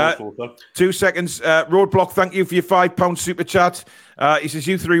 2 seconds. Roadblock, thank you for your £5 super chat. He says,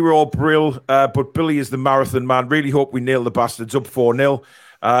 you 3 were all brill, but Billy is the marathon man. Really hope we nail the bastards up 4-0.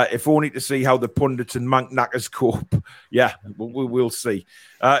 If only to see how the pundits and mank knackers cope. Yeah, we'll see.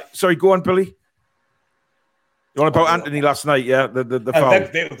 Sorry, go on, Billy. You want about Anthony last night, yeah? The foul.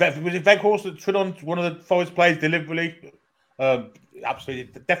 Was it Weghorst that trod on one of the Forest players deliberately?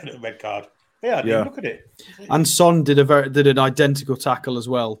 Absolutely, definite red card. Yeah. Look at it. And Son did an identical tackle as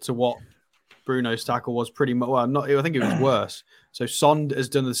well to what Bruno's tackle was pretty much. Well, I think it was worse. So Son has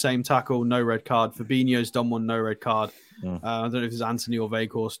done the same tackle, no red card. Fabinho's done one, no red card. I don't know if it's Anthony or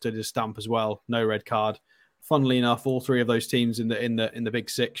Weghorst did his stamp as well, no red card. Funnily enough, all 3 of those teams in the big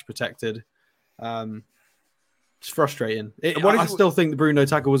 6 protected. It's frustrating. I still think the Bruno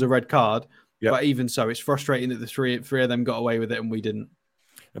tackle was a red card, but even so, it's frustrating that the three of them got away with it and we didn't.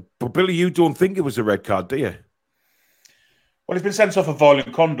 But Billy, you don't think it was a red card, do you? Well, he's been sent off for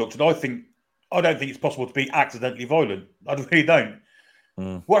violent conduct, and I don't think it's possible to be accidentally violent. I really don't.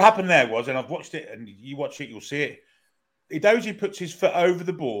 What happened there was, and I've watched it, and you watch it, you'll see it. Idoji puts his foot over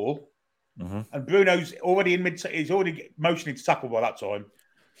the ball, and Bruno's already he's already motioning to tackle by that time.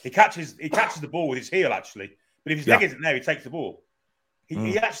 He catches the ball with his heel, actually. But if his leg isn't there, he takes the ball.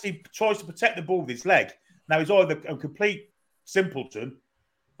 He actually tries to protect the ball with his leg. Now, he's either a complete simpleton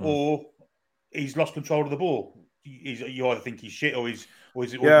or he's lost control of the ball. You either think he's shit or he's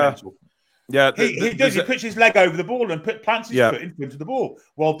mental. Yeah, he does. He puts his leg over the ball and plants his foot into the ball.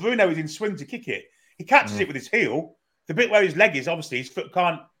 While Bruno is in swing to kick it, he catches it with his heel. The bit where his leg is, obviously, his foot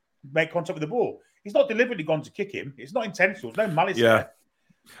can't make contact with the ball. He's not deliberately gone to kick him. It's not intentional. There's no malice there.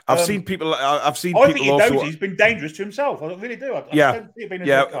 I've seen people. I think Idoji's been dangerous to himself. I really do. I don't see it being a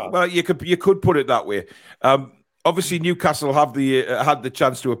red card. Well, you could put it that way. Obviously, Newcastle have had the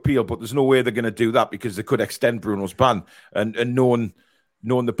chance to appeal, but there's no way they're going to do that because they could extend Bruno's ban. And knowing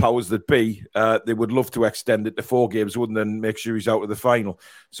the powers that be, they would love to extend it to 4 games, wouldn't they, and make sure he's out of the final.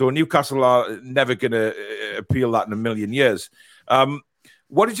 So Newcastle are never going to appeal that in a million years.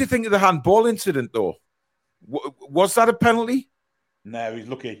 What did you think of the handball incident, though? Was that a penalty? No, he's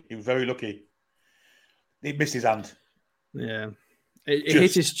lucky. He was very lucky. He missed his hand. Yeah. It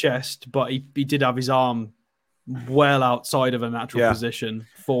hit his chest, but he did have his arm well outside of a natural position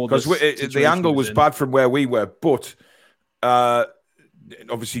for this. Because the angle was bad from where we were, but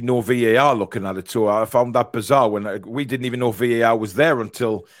obviously no VAR looking at it. So I found that bizarre when we didn't even know VAR was there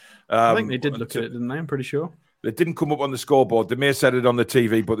until... I think they did look at it, didn't they? I'm pretty sure. It didn't come up on the scoreboard. They may have said it on the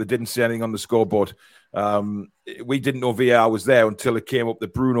TV, but they didn't say anything on the scoreboard. We didn't know VAR was there until it came up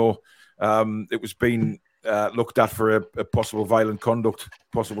that Bruno, it was being looked at for a possible violent conduct,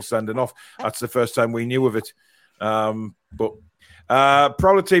 possible sending off. That's the first time we knew of it. But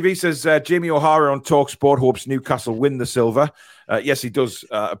Prowler TV says Jamie O'Hara on TalkSport hopes Newcastle win the silver. Yes, he does,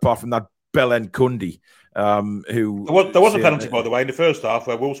 apart from that Belen Kundi. Who there was a penalty, by the way, in the first half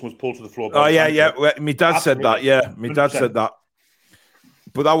where Wilson was pulled to the floor. Oh, yeah. Well, my dad said that. Yeah, my dad said that.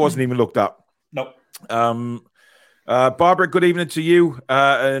 But that wasn't even looked at. No. Barbara, good evening to you.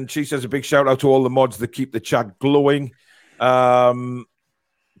 And she says a big shout out to all the mods that keep the chat glowing. Mike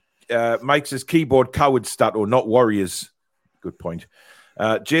says keyboard coward stato, not warriors. Good point.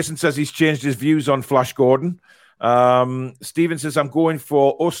 Jason says he's changed his views on Flash Gordon. Stephen says, I'm going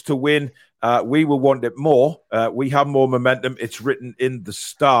for us to win. We will want it more. We have more momentum. It's written in the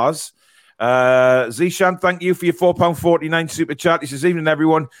stars. Zishan, thank you for your £4.49 super chat. He says, evening,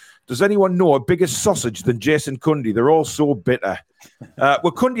 everyone. Does anyone know a bigger sausage than Jason Cundy? They're all so bitter.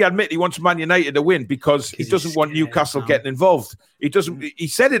 Well, Cundy admit he wants Man United to win because he doesn't want Newcastle getting involved. He doesn't. He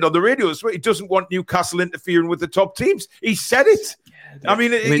said it on the radio. He doesn't want Newcastle interfering with the top teams. He said it. I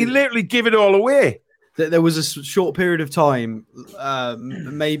mean, he literally gave it all away. There was a short period of time,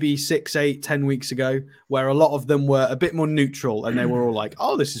 maybe 6, 8, 10 weeks ago, where a lot of them were a bit more neutral and they were all like,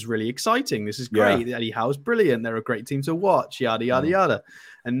 oh, this is really exciting. This is great. Yeah. Eddie Howe's brilliant. They're a great team to watch, yada, yada, yada.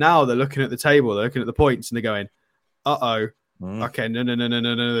 And now they're looking at the table, they're looking at the points and they're going, uh-oh. Okay, no.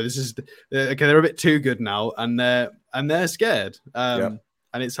 This is okay. They're a bit too good now, and they're scared. And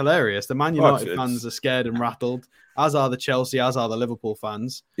it's hilarious. The Man United fans are scared and rattled, as are the Chelsea, as are the Liverpool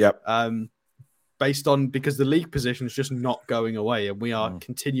fans. Yep. Because the league position is just not going away, and we are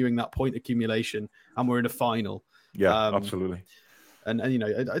continuing that point accumulation, and we're in a final. Yeah, absolutely. And you know,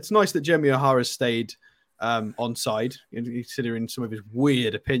 it's nice that Jamie O'Hara stayed on side, considering some of his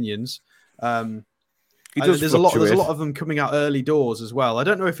weird opinions. There's a lot of them coming out early doors as well. I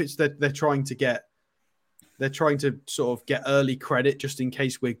don't know if it's that they're trying to sort of get early credit just in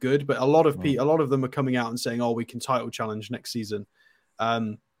case we're good, but a lot of them are coming out and saying, "Oh, we can title challenge next season."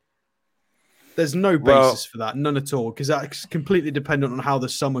 There's no basis for that, none at all, because that's completely dependent on how the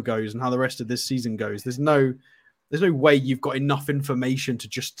summer goes and how the rest of this season goes. There's no way you've got enough information to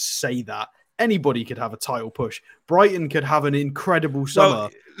just say that. Anybody could have a title push. Brighton could have an incredible summer.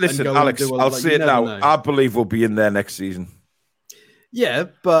 Well, listen, Alex, I'll say it now. I believe we'll be in there next season. Yeah,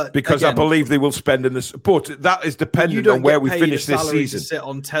 but because I believe they will spend in this. But that is dependent on where we finish this season. To sit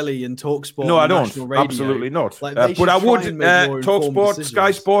on telly and talk sport. No, I don't. Absolutely not. But I would talk sports,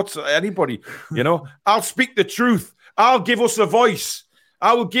 Sky Sports, anybody. You know, I'll speak the truth. I'll give us a voice.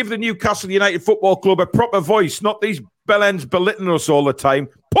 I will give the Newcastle United Football Club a proper voice, not these bellends belittling us all the time.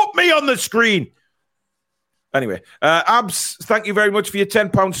 Put me on the screen. Anyway, Abs, thank you very much for your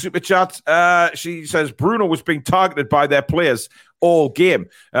 £10 super chat. She says Bruno was being targeted by their players all game.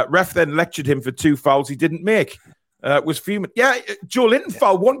 Ref then lectured him for 2 fouls he didn't make. Was fuming. Yeah, Joe Linton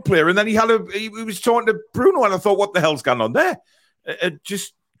fouled one player, and then he was talking to Bruno, and I thought, what the hell's going on there?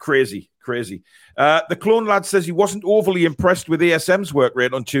 Just crazy. The Clone Lad says he wasn't overly impressed with ASM's work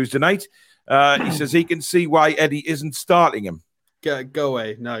rate on Tuesday night. He says he can see why Eddie isn't starting him. Go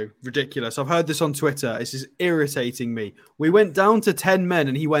away. No, ridiculous. I've heard this on Twitter. This is irritating me. We went down to 10 men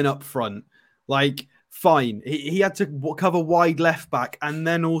and he went up front. Like, fine. He had to cover wide left back and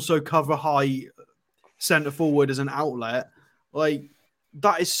then also cover high centre forward as an outlet. Like,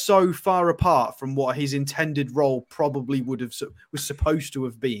 that is so far apart from what his intended role probably was supposed to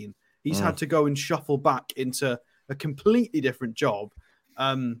have been. He's had to go and shuffle back into a completely different job.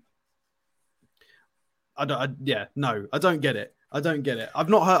 I don't get it. I've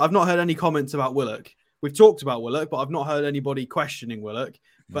not heard any comments about Willock. We've talked about Willock, but I've not heard anybody questioning Willock.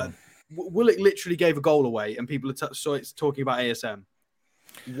 But Willock literally gave a goal away, and people are talking about ASM.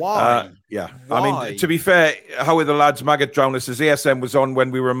 Why? Why? I mean, to be fair, how are the lads? Maggot Drowner says ASM was on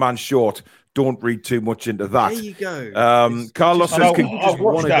when we were a man short. Don't read too much into that. There you go. Carlos says,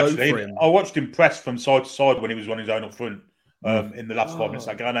 I watched him press from side to side when he was on his own up front in the last 5 minutes.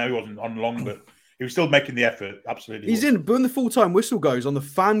 Like, I know he wasn't on long, but he was still making the effort. Absolutely. He's in. But when the full-time whistle goes on the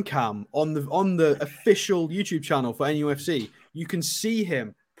fan cam on the official YouTube channel for NUFC, you can see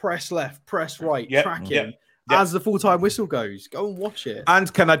him press left, press right, tracking as the full-time whistle goes. Go and watch it.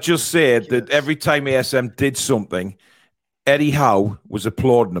 And can I just say that every time ASM did something, Eddie Howe was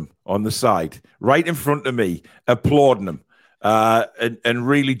applauding him on the side, right in front of me, applauding him and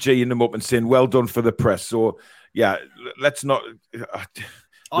really G'ing him up and saying, well done for the press. So, yeah, let's not...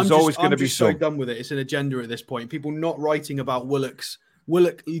 I'm just so done with it. It's an agenda at this point. People not writing about Willock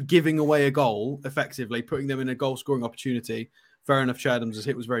giving away a goal, effectively, putting them in a goal-scoring opportunity. Fair enough, Chadham's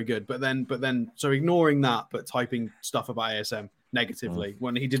hit was very good. But then, so ignoring that, but typing stuff about ASM negatively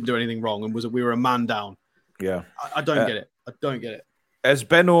when he didn't do anything wrong and we were a man down. Yeah. I don't get it. I don't get it. As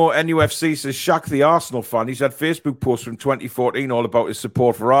Benno NUFC says, Shaq the Arsenal fan, he's had Facebook posts from 2014 all about his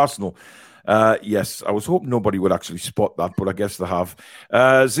support for Arsenal. Yes, I was hoping nobody would actually spot that, but I guess they have.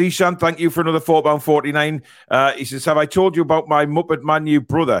 Zishan, thank you for another £4.49. He says, have I told you about my Muppet Manu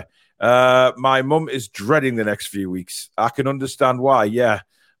brother? My mum is dreading the next few weeks. I can understand why, yeah.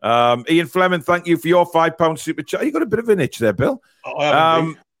 Ian Fleming, thank you for your £5 super chat. You got a bit of an itch there, Bill.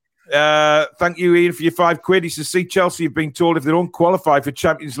 Thank you, Ian, for your £5. He says, see, Chelsea have been told if they don't qualify for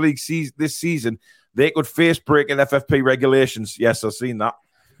Champions League this season, they could face breaking FFP regulations. Yes, I've seen that.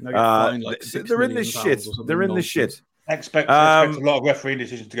 They're in the shit. They're in the shit. Expect a lot of refereeing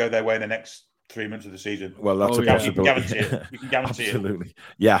decisions to go their way in the next 3 months of the season. Well, that's a possibility. You can guarantee Absolutely. It.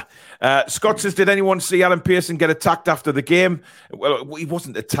 Yeah. Scott says, did anyone see Alan Pearson get attacked after the game? Well, he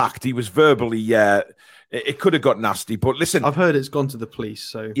wasn't attacked. He was verbally... it could have got nasty, but listen... I've heard it's gone to the police,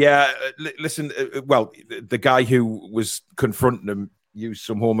 so... Yeah, listen, well, the guy who was confronting him used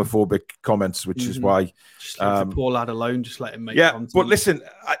some homophobic comments, which is why... Just leave the poor lad alone, just let him make content. But listen...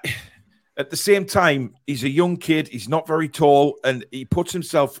 At the same time, he's a young kid. He's not very tall, and he puts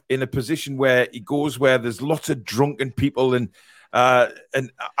himself in a position where he goes where there's lots of drunken people, and I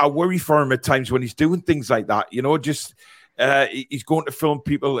worry for him at times when he's doing things like that. You know, just he's going to film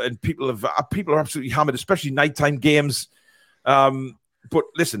people, and people are absolutely hammered, especially nighttime games. But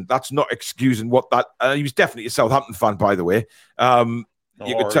listen, that's not excusing what that. He was definitely a Southampton fan, by the way. You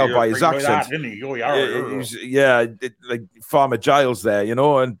could tell by his accent. Like Farmer Giles there, you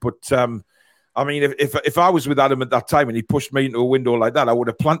know. I mean, if I was with Adam at that time and he pushed me into a window like that, I would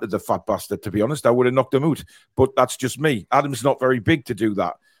have planted the fat bastard, to be honest. I would have knocked him out. But that's just me. Adam's not very big to do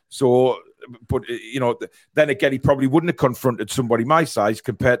that. So, but, you know, then again, he probably wouldn't have confronted somebody my size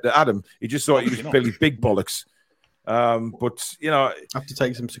compared to Adam. He just thought he was Billy Big Bollocks. But, you know. I have to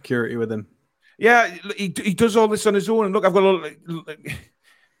take some security with him. Yeah, he does all this on his own. And look, I've got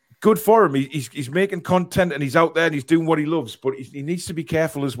good for him. He's making content and he's out there and he's doing what he loves. But he needs to be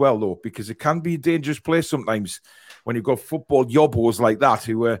careful as well, though, because it can be a dangerous place sometimes when you've got football yobbos like that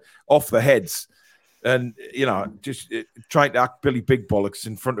who are off their heads and, you know, just trying to act Billy Big Bollocks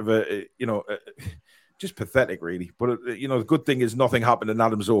in front of just pathetic, really. But, you know, the good thing is nothing happened and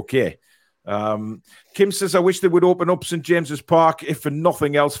Adam's okay. Kim says, I wish they would open up St. James's Park, if for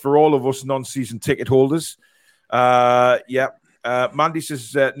nothing else, for all of us non-season ticket holders. Mandy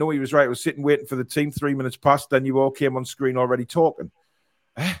says, no, he was right. I was sitting waiting for the team 3 minutes past. Then you all came on screen already talking.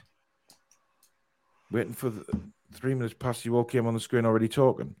 Waiting for 3 minutes past, you all came on the screen already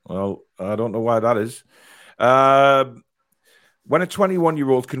talking. Well, I don't know why that is. When a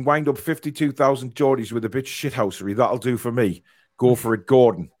 21-year-old can wind up 52,000 Geordies with a bit shithousery, that'll do for me. Go for it,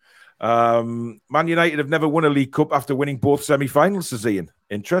 Gordon. Man United have never won a League Cup after winning both semi-finals, says Ian.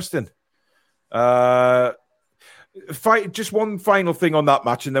 Interesting. Just one final thing on that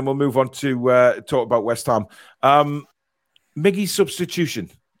match, and then we'll move on to talk about West Ham. Miggy's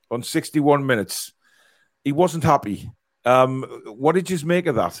substitution on 61 minutes. He wasn't happy. What did you make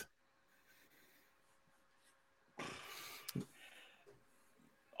of that?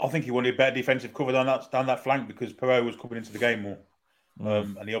 I think he wanted better defensive cover down that flank because Perot was coming into the game more.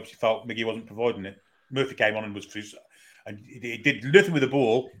 And he obviously felt Miggy wasn't providing it. Murphy came on and he did nothing with the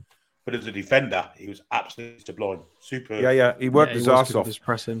ball, but as a defender, he was absolutely sublime. Super. Yeah. He worked his ass off. His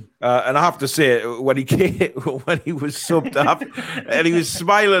pressing. And I have to say, when he was subbed up and he was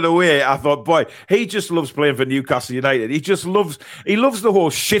smiling away, I thought, boy, he just loves playing for Newcastle United. He loves the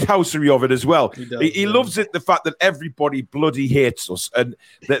whole shithousery of it as well. He loves it, the fact that everybody bloody hates us. And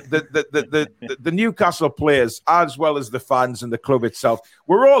the Newcastle players, as well as the fans and the club itself,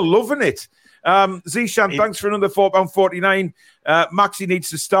 we're all loving it. Zishan, thanks for another £4.49. Maxi needs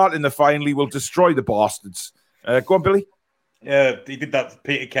to start in the final. He will destroy the bastards. Go on, Billy. Yeah, he did that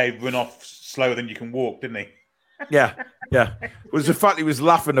Peter Kay run off slower than you can walk, didn't he? Yeah. It was the fact he was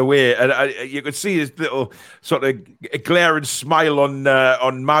laughing away, and you could see his little sort of glaring smile on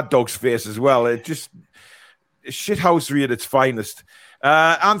Mad Dog's face as well. It just shithousery at its finest.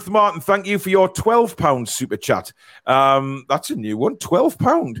 Anth Martin, thank you for your £12 super chat. That's a new one,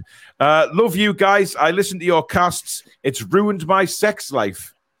 £12. Love you guys. I listen to your casts. It's ruined my sex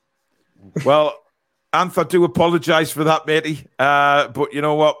life. Well, Anth, I do apologise for that, matey. But you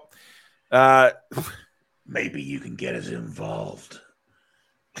know what? Maybe you can get us involved.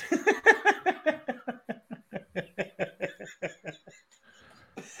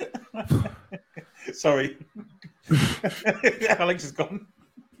 Sorry. Alex is gone.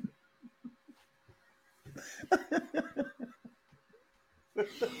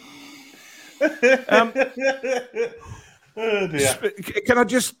 Oh dear. Can I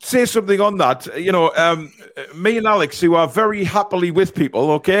just say something on that? You know, me and Alex, who are very happily with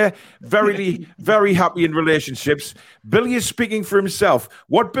people, okay? Very, very happy in relationships. Billy is speaking for himself.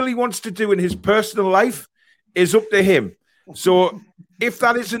 What Billy wants to do in his personal life is up to him. So if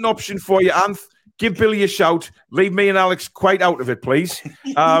that is an option for you, Anth, give Billy a shout. Leave me and Alex quite out of it, please.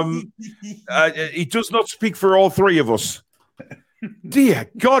 He does not speak for all three of us. Dear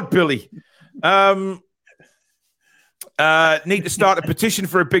God, Billy. Need to start a petition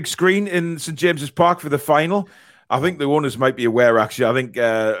for a big screen in St. James's Park for the final. I think the owners might be aware, actually. I think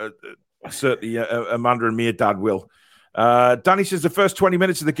certainly Amanda and me, Dad will. Danny says the first 20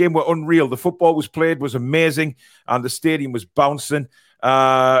 minutes of the game were unreal. The football was played, was amazing, and the stadium was bouncing.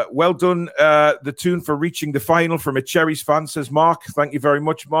 Well done, the tune for reaching the final from a Cherries fan, says Mark. Thank you very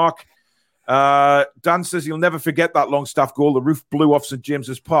much, Mark. Dan says he'll never forget that Longstaff goal. The roof blew off St.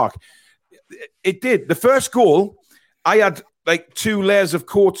 James's Park. It did. The first goal, I had like 2 layers of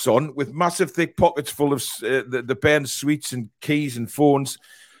coats on with massive thick pockets full of the Bairns sweets and keys and phones.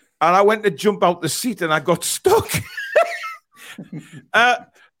 And I went to jump out the seat and I got stuck.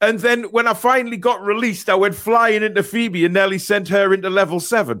 And then when I finally got released, I went flying into Phoebe and nearly sent her into level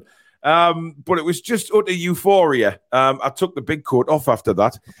 7. But it was just utter euphoria. I took the big coat off after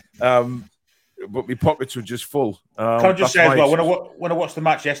that. But my pockets were just full. Can I just say as well, when I watched the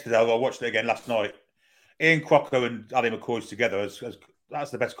match yesterday, I watched it again last night. Ian Crocker and Ali McCoist together,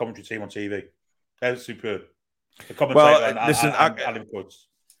 that's the best commentary team on TV. They're superb. The commentator Ali McCoist.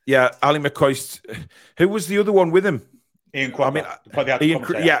 Yeah, Ali McCoist. Who was the other one with him? Ian Crocker.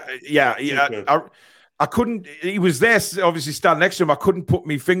 I couldn't. He was there, obviously standing next to him. I couldn't put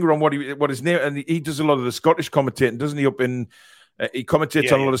my finger on what his name. And he does a lot of the Scottish commentating, doesn't he? He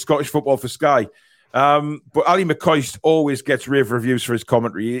commentates on a lot of Scottish football for Sky. But Ali McCoist always gets rave reviews for his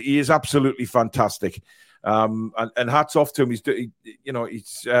commentary. He is absolutely fantastic. And hats off to him. The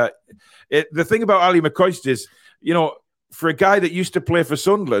thing about Ali McCoist is, for a guy that used to play for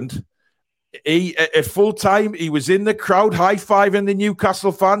Sunderland, at full time, he was in the crowd, high-fiving the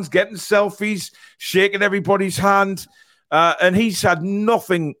Newcastle fans, getting selfies, shaking everybody's hand. And he's had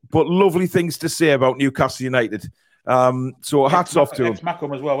nothing but lovely things to say about Newcastle United. So hats off to him.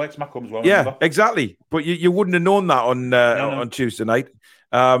 Ex-Macomb as well. Yeah, remember? Exactly. But you wouldn't have known that on Tuesday night.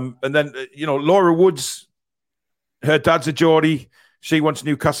 And then, Laura Woods, her dad's a Geordie. She wants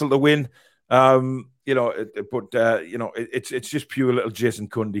Newcastle to win. It's just pure little Jason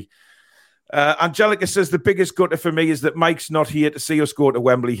Cundy. Angelica says the biggest gutter for me is that Mike's not here to see us go to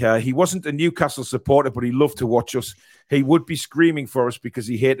Wembley. He wasn't a Newcastle supporter, but he loved to watch us. He would be screaming for us because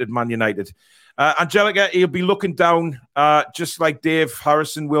he hated Man United. Angelica, he'll be looking down, just like Dave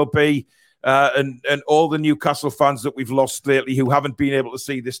Harrison will be, and all the Newcastle fans that we've lost lately who haven't been able to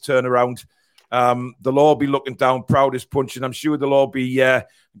see this turnaround. They'll all be looking down, proud as punch, and I'm sure they'll all be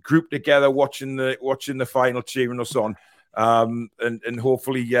grouped together watching the final, cheering us on, and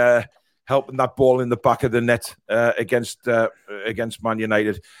hopefully helping that ball in the back of the net against Man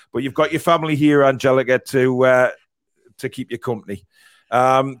United. But you've got your family here, Angelica, to keep you company.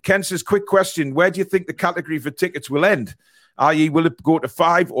 Ken says, quick question. Where do you think the category for tickets will end? I.e., will it go to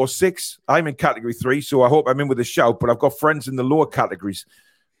 5 or 6? I'm in category 3, so I hope I'm in with a shout, but I've got friends in the lower categories.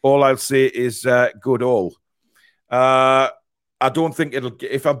 All I'll say is good all. I don't think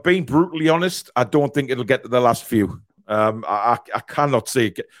if I'm being brutally honest, I don't think it'll get to the last few. I cannot say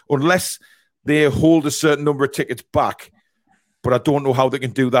it, unless they hold a certain number of tickets back, but I don't know how they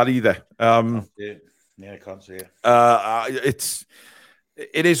can do that either. I can't see it.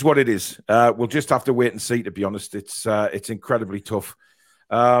 It is what it is. We'll just have to wait and see, to be honest. It's incredibly tough.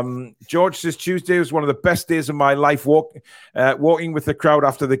 George says Tuesday was one of the best days of my life. Walking with the crowd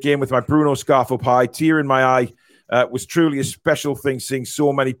after the game with my Bruno scarf up high, tear in my eye, was truly a special thing, seeing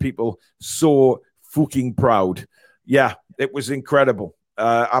so many people so fucking proud. Yeah, it was incredible.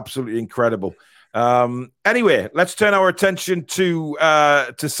 Absolutely incredible. Anyway, let's turn our attention to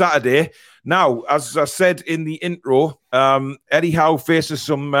Saturday. Now, as I said in the intro, Eddie Howe faces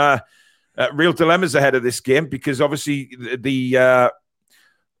some real dilemmas ahead of this game, because obviously the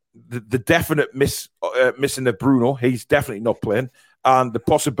definite missing of Bruno, he's definitely not playing, and the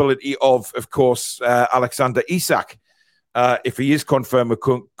possibility of course, Alexander Isak. If he is confirmed with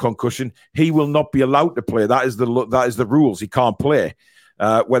concussion, he will not be allowed to play. That is the rules. He can't play,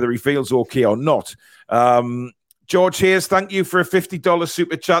 whether he feels okay or not. George Hayes, thank you for a $50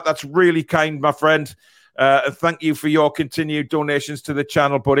 super chat. That's really kind, my friend. And thank you for your continued donations to the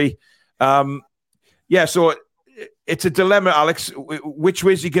channel, buddy. So it's a dilemma, Alex. Which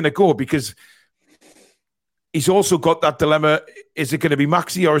way is he going to go? Because he's also got that dilemma. Is it going to be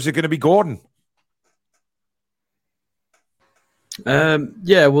Maxi or is it going to be Gordon?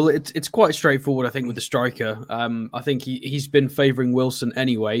 It's quite straightforward, I think, with the striker. I think he's been favouring Wilson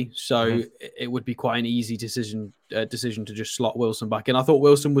anyway, so it would be quite an easy decision to just slot Wilson back in. I thought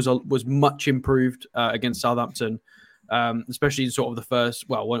Wilson was much improved against Southampton, especially in sort of the first.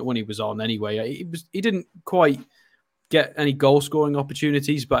 Well, when he was on anyway, he didn't quite get any goal scoring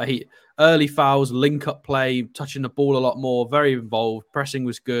opportunities, but early fouls, link-up play, touching the ball a lot more, very involved. Pressing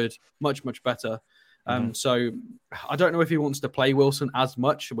was good, much, much better. So I don't know if he wants to play Wilson as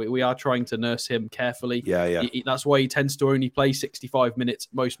much. We are trying to nurse him carefully. Yeah. That's why he tends to only play 65 minutes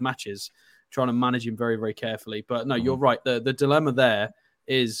most matches, trying to manage him very, very carefully. But no, you're right. The dilemma there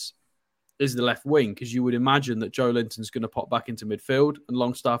is the left wing, because you would imagine that Joe Linton's going to pop back into midfield and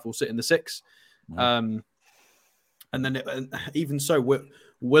Longstaff will sit in the 6. And then even so,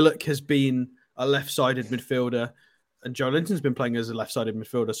 Willock has been a left-sided midfielder and Joe Linton's been playing as a left-sided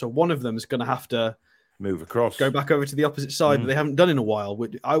midfielder. So one of them is going to have to move across, go back over to the opposite side that they haven't done in a while.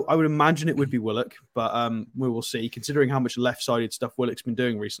 I would imagine it would be Willock, but we will see. Considering how much left-sided stuff Willock's been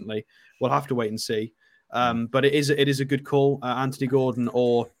doing recently, we'll have to wait and see. But it is a good call, Anthony Gordon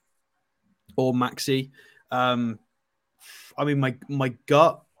or Maxi. I mean, my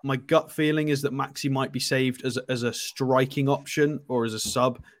gut feeling is that Maxi might be saved as a striking option or as a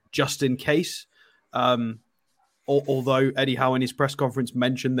sub just in case. Although Eddie Howe in his press conference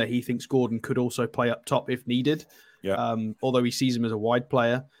mentioned that he thinks Gordon could also play up top if needed. Yeah. Although he sees him as a wide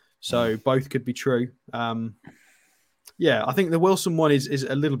player. So both could be true. I think the Wilson one is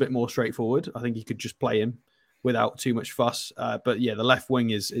a little bit more straightforward. I think he could just play him without too much fuss. But yeah, the left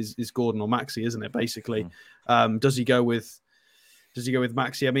wing is Gordon or Maxi, isn't it? Basically, does he go with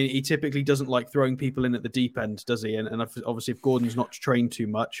Maxi? I mean, he typically doesn't like throwing people in at the deep end, does he? And obviously, if Gordon's not trained too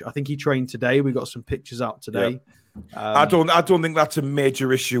much, I think he trained today. We got some pictures out today. I don't think that's a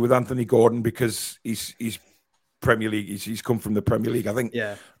major issue with Anthony Gordon because he's Premier League. He's come from the Premier League. I think.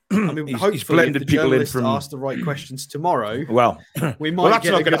 Yeah. I mean, he's blended people in from. Ask the right questions tomorrow. Well, we might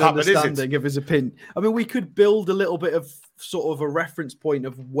get a good understanding of his opinion. I mean, we could build a little bit of sort of a reference point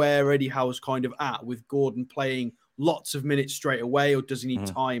of where Eddie Howe's kind of at with Gordon playing lots of minutes straight away, or does he need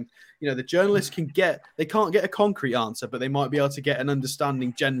time? You know, the journalists can't get a concrete answer, but they might be able to get an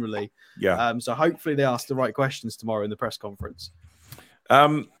understanding generally. Yeah. So hopefully they ask the right questions tomorrow in the press conference.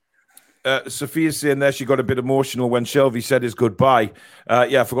 Sophia's saying there she got a bit emotional when Shelvey said his goodbye.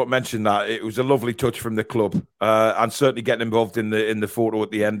 I forgot to mention that. It was a lovely touch from the club, and certainly getting involved in the photo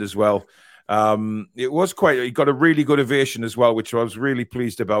at the end as well. It was he got a really good ovation as well, which I was really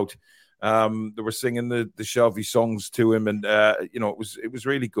pleased about. They were singing the Shelvey songs to him, and it was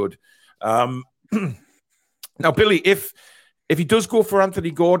really good. Now, Billy, if he does go for Anthony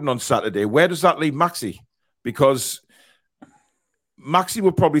Gordon on Saturday, where does that leave Maxi? Because Maxi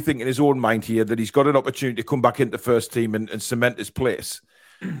will probably think in his own mind here that he's got an opportunity to come back into the first team and cement his place.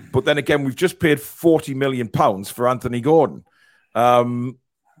 But then again, we've just paid £40 million for Anthony Gordon. And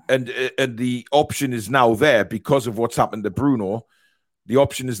the option is now there because of what's happened to Bruno. The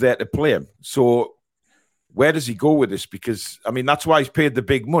option is there to play him. So where does he go with this? Because, I mean, that's why he's paid the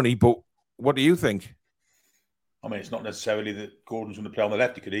big money. But what do you think? I mean, it's not necessarily that Gordon's going to play on the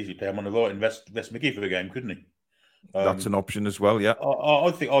left. He could easily play him on the right and rest McGee for the game, couldn't he? That's an option as well, yeah.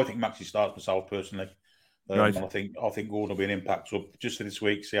 I think Maxi starts myself personally. Right. I think Gordon will be an impact sub just for this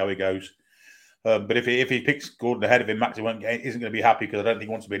week, see how he goes. But if he picks Gordon ahead of him, Maxi isn't going to be happy because I don't think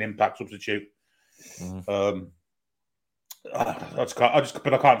he wants to be an impact substitute. But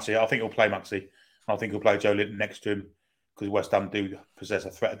I can't see it. I think he'll play Maxi. I think he'll play Joe Linton next to him because West Ham do possess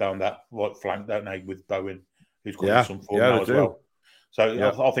a threat down that right flank, don't they, with Bowen, who's got some form now as well. So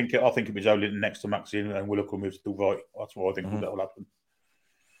I think it'll be Joe Linton next to Maxi and Willock will move to the right. That's what I think that will happen.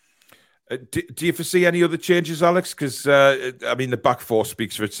 Do you foresee any other changes, Alex? Because, I mean, the back four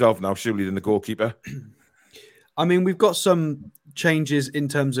speaks for itself now, surely, than the goalkeeper. I mean, we've got some changes in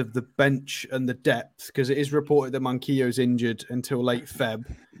terms of the bench and the depth because it is reported that Manquillo's injured until late Feb.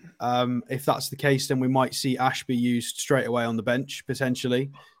 If that's the case, then we might see Ashby used straight away on the bench,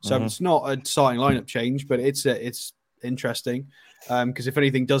 potentially. So it's not a starting lineup change, but it's interesting. Because if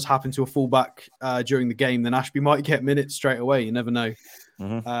anything does happen to a fullback during the game, then Ashby might get minutes straight away. You never know.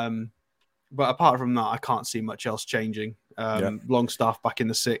 But apart from that, I can't see much else changing. Longstaff back in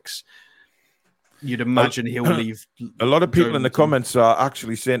the 6. You'd imagine he'll leave. A lot of people in the comments are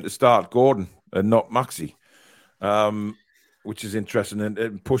actually saying to start Gordon and not Maxi, which is interesting,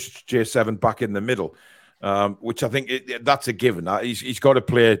 and push J7 back in the middle. Which I think that's a given. He's got to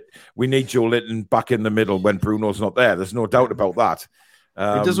play. We need Joe Linton back in the middle when Bruno's not there. There's no doubt about that.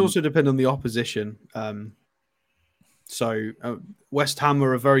 It does also depend on the opposition. So West Ham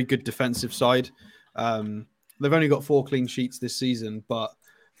are a very good defensive side. They've only got 4 clean sheets this season, but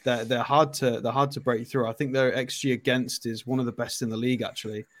they're hard to break through. I think their XG against is one of the best in the league,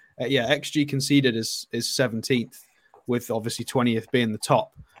 actually. XG conceded is 17th, with obviously 20th being the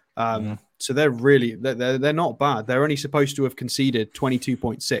top. So they're not bad. They're only supposed to have conceded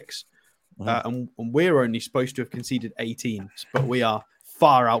 22.6. And we're only supposed to have conceded 18, but we are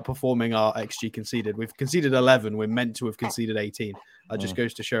far outperforming our XG conceded. We've conceded 11. We're meant to have conceded 18. That just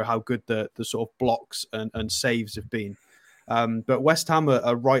goes to show how good the sort of blocks and saves have been. But West Ham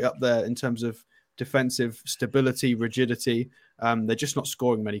are right up there in terms of defensive stability, rigidity. They're just not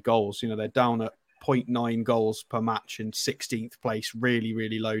scoring many goals. They're down at 0.9 goals per match in 16th place, really,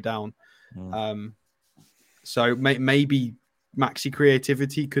 really low down. So maybe maxi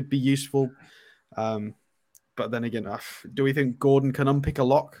creativity could be useful. But then again, do we think Gordon can unpick a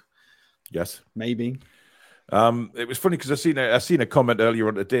lock? Yes. Maybe. It was funny because I seen a comment earlier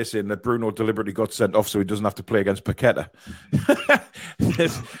on today saying that Bruno deliberately got sent off so he doesn't have to play against Paqueta.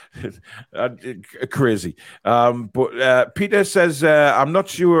 Crazy. But Peter says, I'm not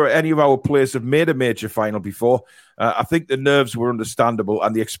sure any of our players have made a major final before. I think the nerves were understandable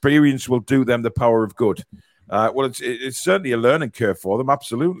and the experience will do them the power of good. Well, it's certainly a learning curve for them,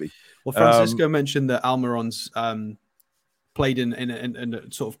 absolutely. Well, Francisco mentioned that Almiron's played in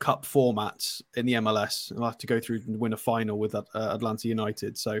a sort of cup formats in the MLS. He'll have to go through and win a final with Atlanta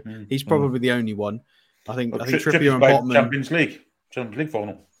United. So he's probably the only one. I think Trippier and Botman. Champions League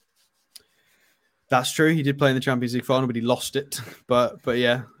final. That's true. He did play in the Champions League final, but he lost it. But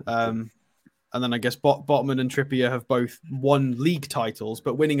yeah. And then I guess Botman and Trippier have both won league titles,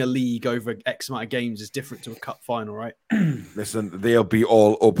 but winning a league over X amount of games is different to a cup final, right? Listen, they'll be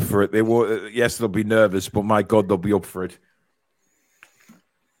all up for it. Yes, they'll be nervous, but my God, they'll be up for it.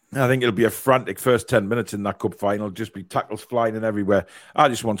 I think it'll be a frantic first 10 minutes in that cup final. Just be tackles flying in everywhere. I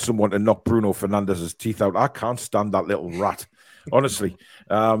just want someone to knock Bruno Fernandez's teeth out. I can't stand that little rat, honestly.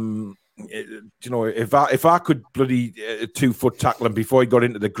 If I could bloody 2-foot tackle him before he got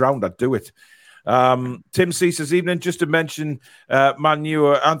into the ground, I'd do it. Tim C says, evening, just to mention, Man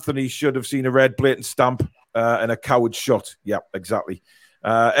U, Anthony should have seen a red blatant stamp and a coward shot. Yeah, exactly.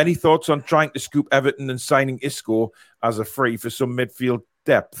 Any thoughts on trying to scoop Everton and signing Isco as a free for some midfield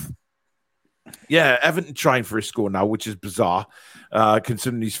depth? Yeah, Everton trying for Isco now, which is bizarre,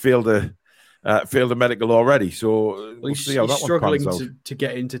 considering he's failed a medical already. So we'll see how that one pans out. Struggling to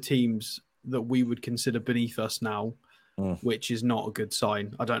get into teams that we would consider beneath us now, which is not a good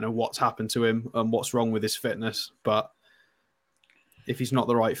sign. I don't know what's happened to him and what's wrong with his fitness, but if he's not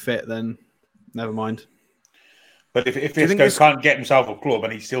the right fit, then never mind. But if Isco can't get himself a club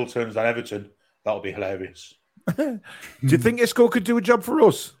and he still turns down Everton, that'll be hilarious. Do you think Isco could do a job for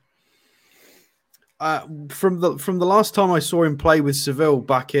us? From the last time I saw him play with Seville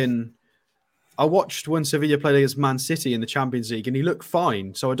back in, I watched when Sevilla played against Man City in the Champions League, and he looked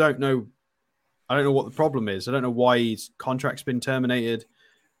fine. So I don't know what the problem is. I don't know why his contract's been terminated.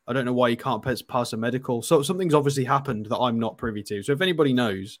 I don't know why he can't pass a medical. So something's obviously happened that I'm not privy to. So if anybody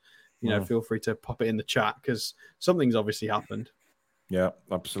knows, feel free to pop it in the chat because something's obviously happened. Yeah,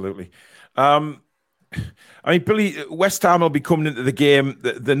 absolutely. Billy, West Ham will be coming into the game.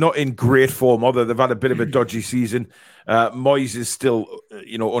 They're not in great form, although they've had a bit of a dodgy season. Moyes is still,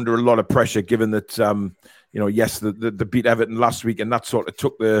 under a lot of pressure, given that, yes, the beat Everton last week, and that sort of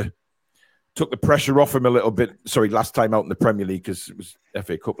took the pressure off him a little bit. Sorry, last time out in the Premier League because it was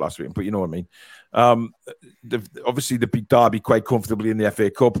FA Cup last week, but you know what I mean. Obviously, they beat Derby quite comfortably in the FA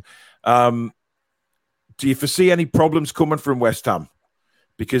Cup. Do you foresee any problems coming from West Ham?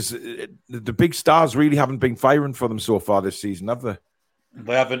 Because the big stars really haven't been firing for them so far this season, have they?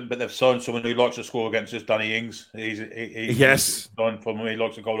 They haven't, but they've signed someone who likes to score against us, Danny Ings. He's signed for them. He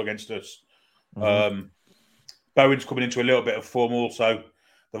likes to goal against us. Mm-hmm. Bowen's coming into a little bit of form also.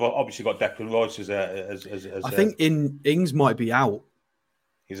 They've obviously got Declan Rice as I think Ings might be out.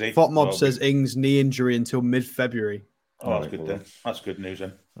 Is he? FotMob says Ings knee injury until mid-February. Oh, that's good then. That's good news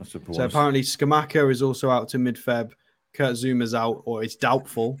then. So apparently Scamacca is also out to mid-Feb. Kurt Zuma's out, or it's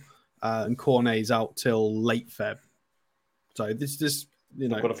doubtful, and Cornet's out till late Feb. So this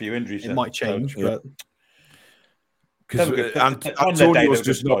got a few injuries. It might change, but because Antonio's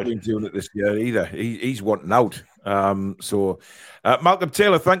just not been doing it this year either. He's wanting out. Malcolm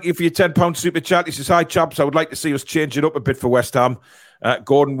Taylor, thank you for your £10 super chat. He says, "Hi chaps, I would like to see us change it up a bit for West Ham.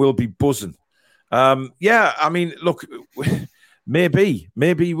 Gordon will be buzzing." Look, maybe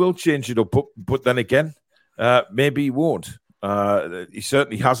he will change it up, but then again. Maybe he won't. He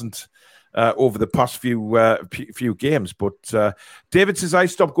certainly hasn't over the past few games. But David says, I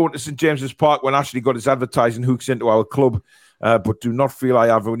stopped going to St. James's Park when Ashley got his advertising hooks into our club, but do not feel I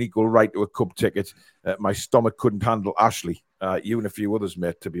have an equal right to a cup ticket. My stomach couldn't handle Ashley. You and a few others,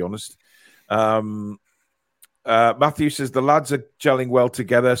 mate, to be honest. Matthew says the lads are gelling well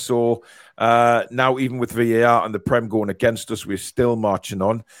together, so now even with VAR and the Prem going against us, we're still marching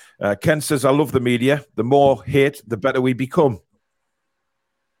on. Ken says, I love the media. The more hate, the better we become.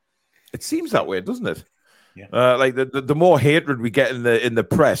 It seems that way, doesn't it? Yeah. Like the more hatred we get in the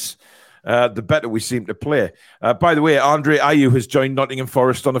press, the better we seem to play. By the way, Andre Ayew has joined Nottingham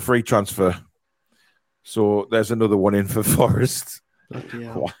Forest on a free transfer. So there's another one in for Forest.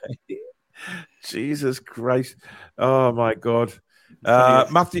 Why? Jesus Christ. Oh, my God.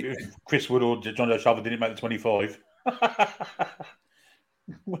 Matthew. Chris Wood or John O'Shaver didn't make the 25.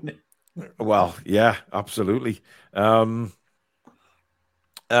 Well, yeah, absolutely.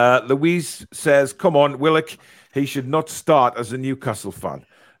 Louise says, come on, Willock. He should not start as a Newcastle fan.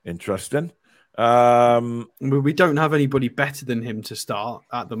 Interesting. We don't have anybody better than him to start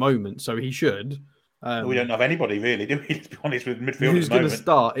at the moment, so he should. We don't have anybody really, do we? To be honest, with midfield. Who's going to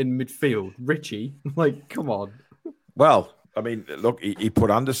start in midfield? Richie? Like, come on. Well, I mean, look, he put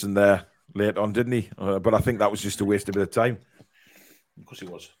Anderson there late on, didn't he? But I think that was just a waste of a bit of time. Of course it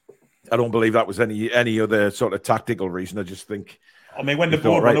was. I don't believe that was any other sort of tactical reason. I just think. I mean, when the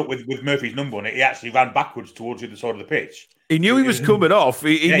ball ran up with Murphy's number on it, he actually ran backwards towards the other side of the pitch. He knew he was coming off.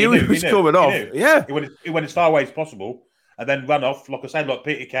 He knew he was coming off. Yeah. He went as far away as possible and then ran off. Like I said, like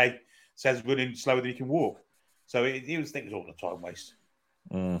Peter Kay says, running slower than he can walk. So he was thinking it was all the time waste.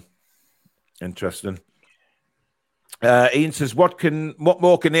 Interesting. Ian says, what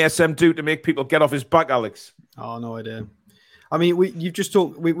more can ASM do to make people get off his back, Alex? Oh, no idea. I mean, we've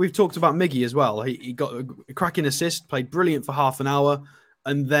talked about Miggy as well. He got a cracking assist, played brilliant for half an hour,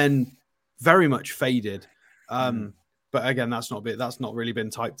 and then very much faded. But again, that's not really been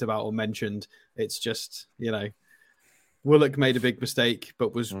typed about or mentioned. It's just, Willock made a big mistake,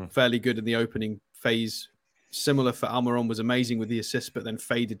 but was fairly good in the opening phase. Similar for Almiron, was amazing with the assist, but then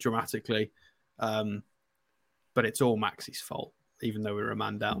faded dramatically. But it's all Maxi's fault, even though we were a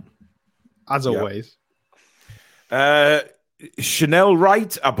man down, as always. Chanel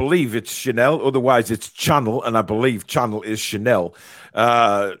Wright, I believe it's Chanel. Otherwise, it's Channel, and I believe Channel is Chanel.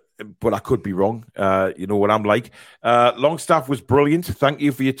 But I could be wrong. You know what I'm like. Longstaff was brilliant. Thank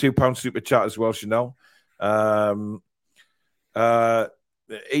you for your £2 super chat as well, Chanel.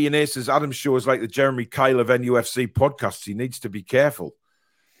 Ian A says, Adam Shaw is like the Jeremy Kyle of NUFC podcasts. He needs to be careful.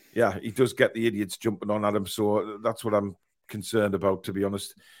 Yeah, he does get the idiots jumping on Adam, so that's what I'm concerned about, to be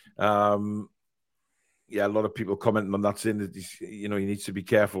honest. Yeah, a lot of people commenting on that, saying that he needs to be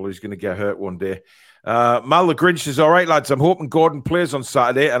careful or he's going to get hurt one day. Mal the Grinch says, all right, lads, I'm hoping Gordon plays on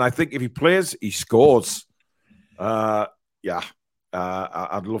Saturday, and I think if he plays, he scores. I'd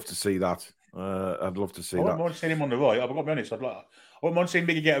love to see that. I'd love to see that. I wouldn't mind seeing him on the right. I've got to be honest. I wouldn't mind seeing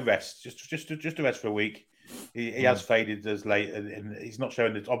Biggie get a rest, just a rest for a week. He has faded as late, and he's not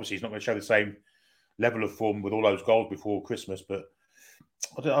showing obviously he's not going to show the same level of form with all those goals before Christmas, but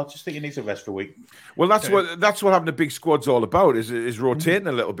I just think he needs a rest for a week. Well, that's what having a big squad's all about, is rotating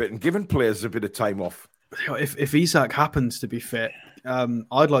a little bit and giving players a bit of time off. If Isak happens to be fit,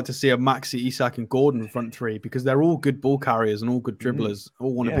 I'd like to see a Maxi, Isak, and Gordon front three, because they're all good ball carriers and all good dribblers,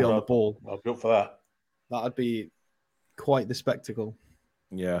 all want to be on the ball. I'll be up for that. That'd be quite the spectacle.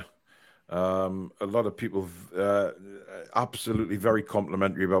 Yeah. A lot of people absolutely very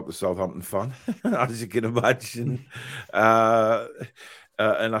complimentary about the Southampton fan, as you can imagine.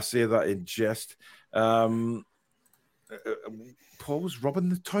 And I say that in jest. Paul was robbing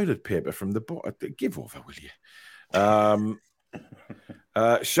the toilet paper from the bottom. Give over, will you?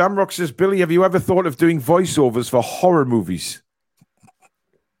 Shamrock says, Billy, have you ever thought of doing voiceovers for horror movies?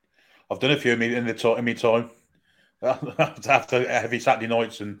 I've done a few in my time. After heavy Saturday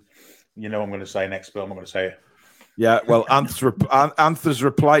nights, and you know what I'm going to say next, but I'm not going to say it. Yeah, well, Anth's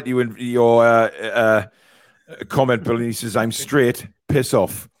replied to you in your comment, Billy. He says, I'm straight, piss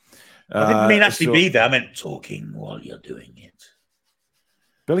off. I didn't mean actually be there. I meant talking while you're doing it.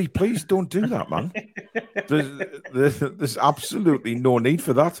 Billy, please don't do that, man. There's absolutely no need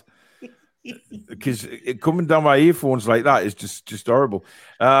for that. Because coming down my earphones like that is just horrible.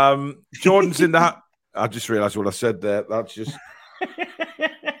 Jordan's in the I just realised what I said there. That's just...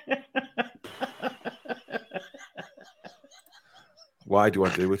 Why do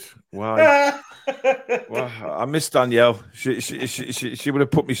I do it? Why? Well, I miss Danielle. She would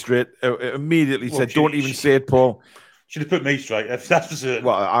have put me straight. Immediately said, "Don't even say it, Paul." Should have put me straight. That's for certain.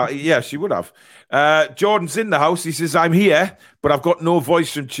 Well, yeah, she would have. Jordan's in the house. He says, "I'm here, but I've got no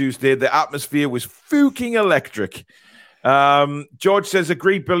voice from Tuesday. The atmosphere was fucking electric." George says,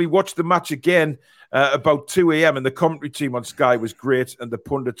 "Agree, Billy. Watch the match again about 2 a.m. and the commentary team on Sky was great, and the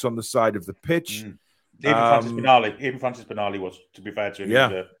pundits on the side of the pitch." Even Francis Benali was, to be fair to him.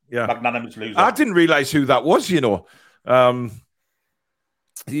 Yeah, yeah. Magnanimous loser. I didn't realise who that was, you know.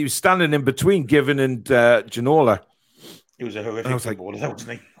 He was standing in between Given and Ginola. He was a horrific footballer,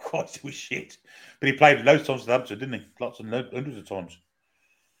 wasn't he? Christ, it was shit. But he played loads of times with Hampton, didn't he? Lots and hundreds of times.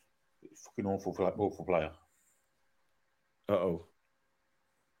 Fucking awful player. Uh-oh.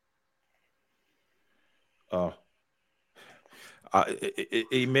 Oh.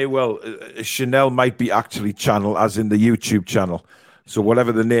 He may well. Chanel might be actually channel, as in the YouTube channel. So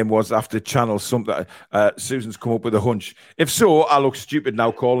whatever the name was after channel, something. Susan's come up with a hunch. If so, I look stupid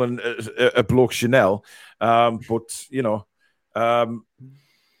now calling a bloke Chanel. But you know,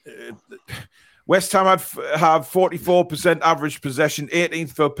 West Ham have 44% average possession,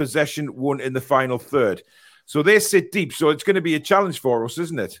 18th for possession, won in the final third. So they sit deep. So it's going to be a challenge for us,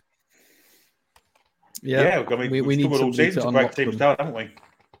 isn't it? Yeah, I mean, we need all season to break teams down, haven't we?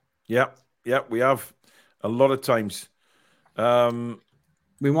 Yeah, we have a lot of times. We're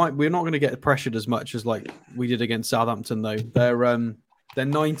not going to get pressured as much as like we did against Southampton, though. They're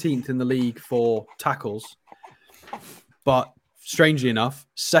 19th in the league for tackles, but strangely enough,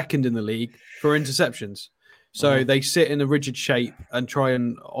 second in the league for interceptions. So they sit in a rigid shape and try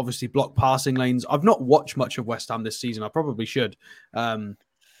and obviously block passing lanes. I've not watched much of West Ham this season. I probably should.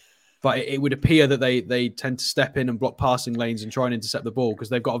 But it would appear that they tend to step in and block passing lanes and try and intercept the ball because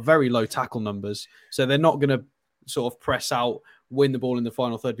they've got very low tackle numbers. So they're not going to sort of press out, win the ball in the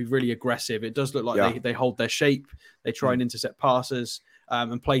final third, be really aggressive. It does look like they hold their shape. They try and intercept passes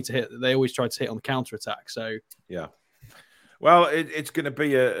and play to hit. They always try to hit on the counter-attack. So, yeah. Well, it's going to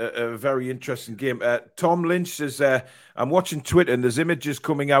be a very interesting game. Tom Lynch says, I'm watching Twitter and there's images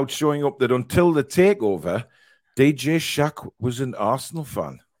coming out showing up that until the takeover, DJ Shaq was an Arsenal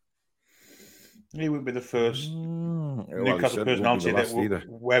fan. He wouldn't be the first Newcastle personality that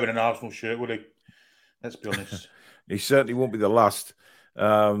wearing an Arsenal shirt, would he? Let's be honest. He certainly won't be the last.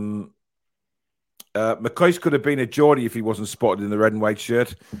 McCoist could have been a Geordie if he wasn't spotted in the red and white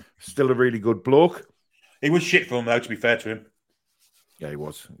shirt. Still a really good bloke. He was shit for him, though, to be fair to him. Yeah, he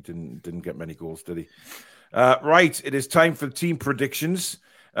was. He didn't get many goals, did he? Right, it is time for team predictions.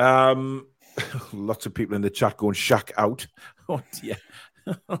 Lots of people in the chat going Shaq out. Oh, dear.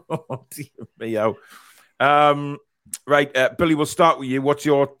 Oh, dear me, oh. Right, Billy, we'll start with you. What's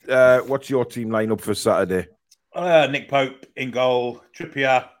your team lineup for Saturday? Nick Pope in goal,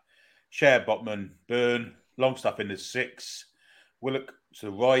 Trippier, Cher, Botman, Byrne, Longstaff in the 6, Willock to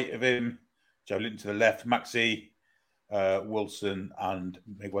the right of him, Joe Linton to the left, Maxi, Wilson, and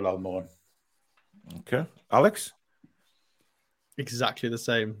Miguel Almiron. Okay, Alex? Exactly the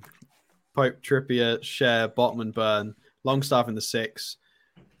same. Pope, Trippier, Cher, Botman, Byrne, Longstaff in the 6.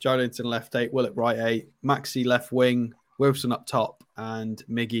 Joe Linton left 8, Willock right 8, Maxi left wing, Wilson up top, and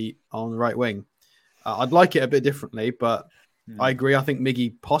Miggy on the right wing. I'd like it a bit differently, but I agree. I think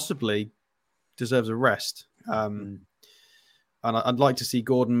Miggy possibly deserves a rest. And I'd like to see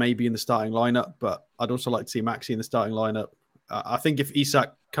Gordon maybe in the starting lineup, but I'd also like to see Maxi in the starting lineup. I think if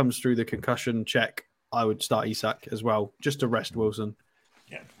Isak comes through the concussion check, I would start Isak as well, just to rest Wilson.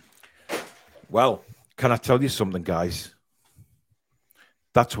 Yeah. Well, can I tell you something, guys?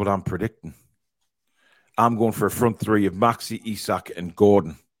 That's what I'm predicting. I'm going for a front three of Maxi, Isak, and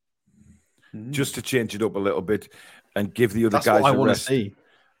Gordon, just to change it up a little bit and give the other guys a rest. See.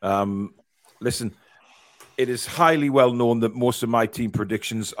 Listen, it is highly well known that most of my team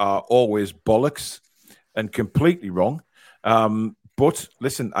predictions are always bollocks and completely wrong. But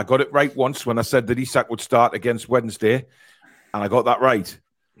listen, I got it right once when I said that Isak would start against Wednesday, and I got that right.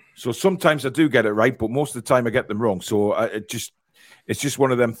 So sometimes I do get it right, but most of the time I get them wrong. So it's just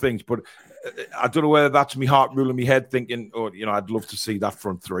one of them things. But I don't know whether that's me heart ruling my head thinking, I'd love to see that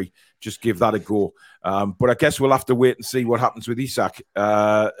front three. Just give that a go. But I guess we'll have to wait and see what happens with Isak.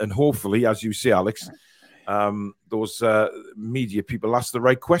 And hopefully, as you say, Alex, those media people ask the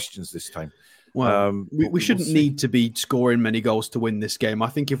right questions this time. Well, we shouldn't need to be scoring many goals to win this game. I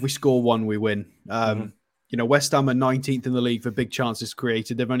think if we score one, we win. West Ham are 19th in the league for big chances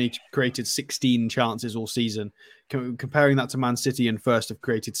created. They've only created 16 chances all season. Comparing that to Man City and first have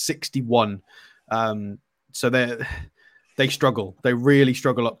created 61. So they struggle. They really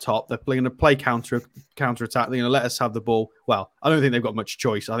struggle up top. They're going to play counter attack. They're going to let us have the ball. Well, I don't think they've got much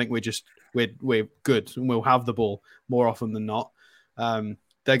choice. I think we're good and we'll have the ball more often than not.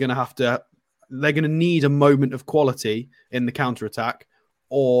 They're going to need a moment of quality in the counter attack,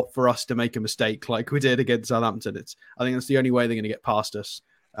 or for us to make a mistake like we did against Southampton. I think that's the only way they're going to get past us.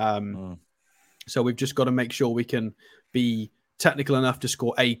 So we've just got to make sure we can be technical enough to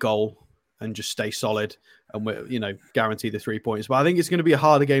score a goal and just stay solid and guarantee the 3 points. But I think it's going to be a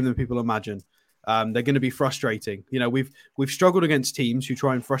harder game than people imagine. They're going to be frustrating. We've struggled against teams who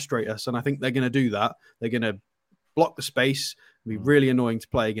try and frustrate us, and I think they're going to do that. They're going to block the space, be really annoying to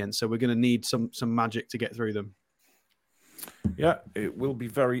play against. So we're going to need some magic to get through them. Yeah, it will be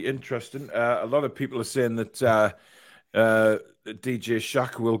very interesting. A lot of people are saying that DJ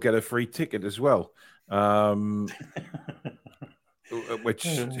Shaq will get a free ticket as well. Which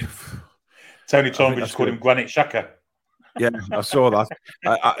Tony Tonbridge called him Granite Xhaka. Yeah, I saw that.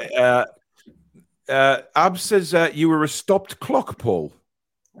 Ab says you were a stopped clock, Paul.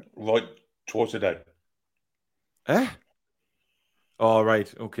 Right, twice a day. Eh? All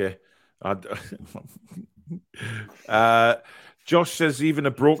right, okay. Josh says even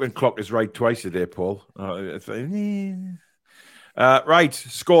a broken clock is right twice a day, Paul. Right,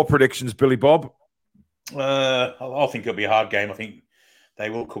 score predictions, Billy Bob. I think it'll be a hard game. I think they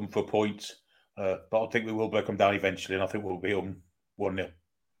will come for points, but I think we will break them down eventually, and I think we'll beat them 1-0.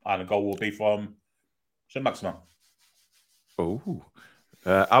 And a goal will be from Saint-Maximin. Oh,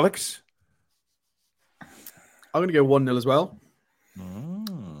 Alex? I'm going to go 1-0 as well.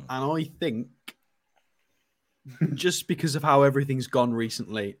 And I think, just because of how everything's gone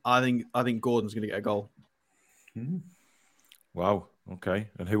recently, I think Gordon's going to get a goal. Wow, okay.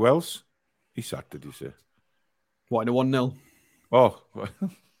 And who else? Isak, did you say? What, in a 1-0? Oh.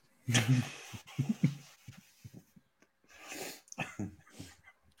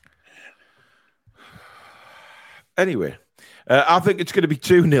 Anyway, I think it's going to be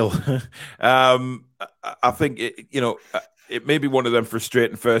 2-0. I think, it may be one of them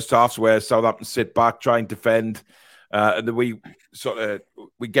frustrating first halves where Southampton sit back, try and defend, and then we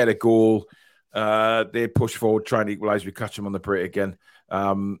get a goal. They push forward, try and equalise. We catch them on the break again.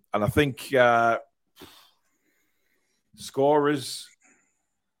 And I think scorers...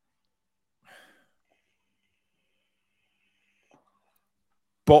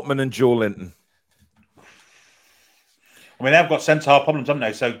 Botman and Joe Linton. I mean, they've got centre-half problems, haven't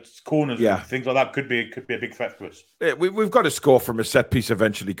they? So corners and things like that could be a big threat for us. Yeah, we've got to score from a set piece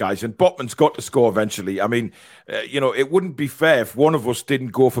eventually, guys. And Botman's got to score eventually. I mean, it wouldn't be fair if one of us didn't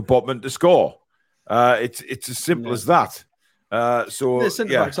go for Botman to score. It's as simple as that. So the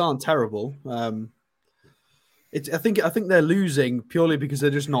centre backs aren't terrible. I think they're losing purely because they're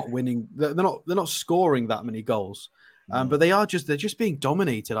just not winning. They're not scoring that many goals. But they're just being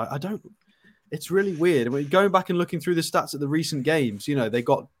dominated. I don't. It's really weird. I mean, going back and looking through the stats of the recent games, they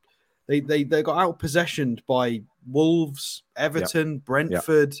got out possessioned by Wolves, Everton,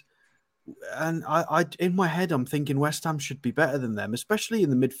 Brentford, and I in my head I'm thinking West Ham should be better than them, especially in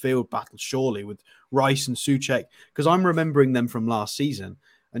the midfield battle, surely with Rice and Souček, because I'm remembering them from last season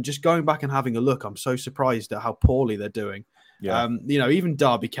and just going back and having a look. I'm so surprised at how poorly they're doing. Yeah. Even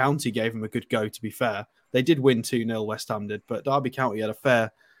Derby County gave them a good go. To be fair, they did win 2-0. West Ham did, but Derby County had a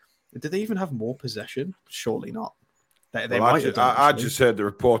fair. Did they even have more possession? Surely not. They might have done, I just heard the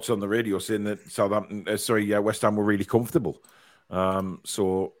reports on the radio saying that West Ham were really comfortable. Derby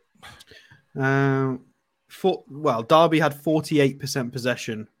had 48%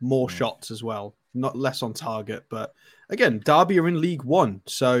 possession, more shots as well, not less on target. But again, Derby are in League One,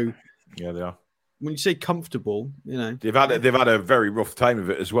 so yeah, they are. When you say comfortable, they've had a very rough time of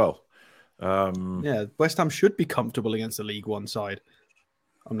it as well. West Ham should be comfortable against the League One side.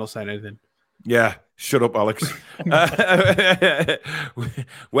 I'm not saying anything. Yeah, shut up, Alex.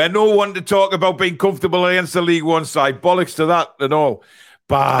 We're no one to talk about being comfortable against the League One side. Bollocks to that and all.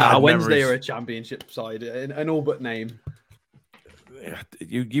 Bad Wednesday are a championship side, an all but name.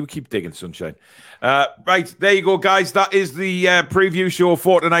 You keep digging, sunshine. Right, there you go, guys. That is the preview show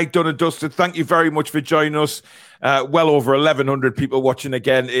for tonight, done and dusted. Thank you very much for joining us. Well over 1,100 people watching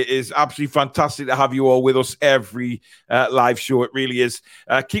again. It is absolutely fantastic to have you all with us every live show. It really is.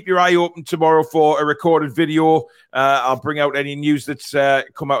 Keep your eye open tomorrow for a recorded video. I'll bring out any news that's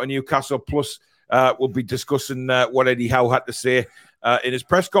come out of Newcastle. Plus, we'll be discussing what Eddie Howe had to say in his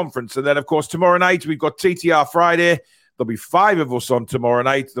press conference. And then, of course, tomorrow night, we've got TTR Friday. There'll be 5 of us on tomorrow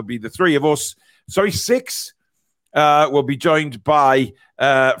night. There'll be the 3 of us. Sorry, 6. We'll be joined by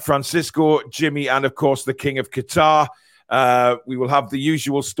Francisco, Jimmy, and, of course, the King of Qatar. We will have the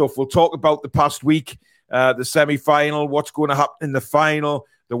usual stuff. We'll talk about the past week, the semi-final, what's going to happen in the final,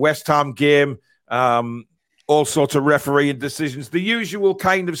 the West Ham game, all sorts of refereeing decisions, the usual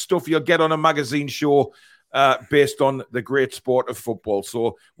kind of stuff you'll get on a magazine show based on the great sport of football.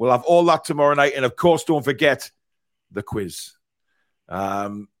 So we'll have all that tomorrow night. And, of course, don't forget the quiz.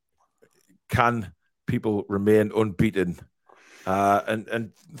 Can people remain unbeaten?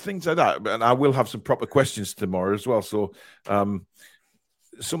 And things like that. And I will have some proper questions tomorrow as well. So some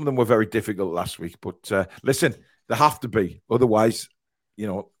of them were very difficult last week. But listen, they have to be. Otherwise,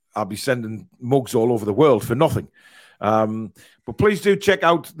 I'll be sending mugs all over the world for nothing. But please do check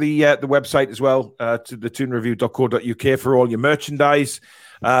out the website as well, to thetoonreview.co.uk for all your merchandise.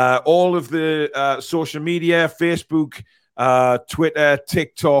 All of the social media, Facebook, Twitter,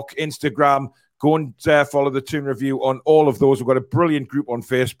 TikTok, Instagram, Go and follow the Toon Review on all of those. We've got a brilliant group on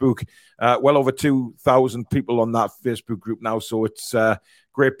Facebook. Well over 2,000 people on that Facebook group now. So it's a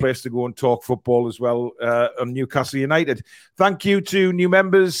great place to go and talk football as well on Newcastle United. Thank you to new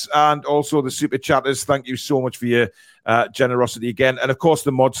members and also the Super Chatters. Thank you so much for your generosity again. And, of course,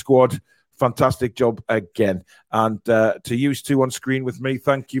 the Mod Squad. Fantastic job again. And to you two on screen with me,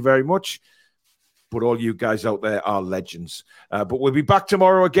 thank you very much. But all you guys out there are legends. But we'll be back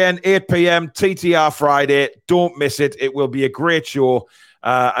tomorrow again, 8 p.m, TTR Friday. Don't miss it. It will be a great show.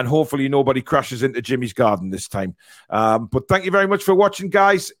 And hopefully nobody crashes into Jimmy's garden this time. But thank you very much for watching,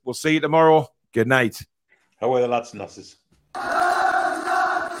 guys. We'll see you tomorrow. Good night. How are the lads and lasses?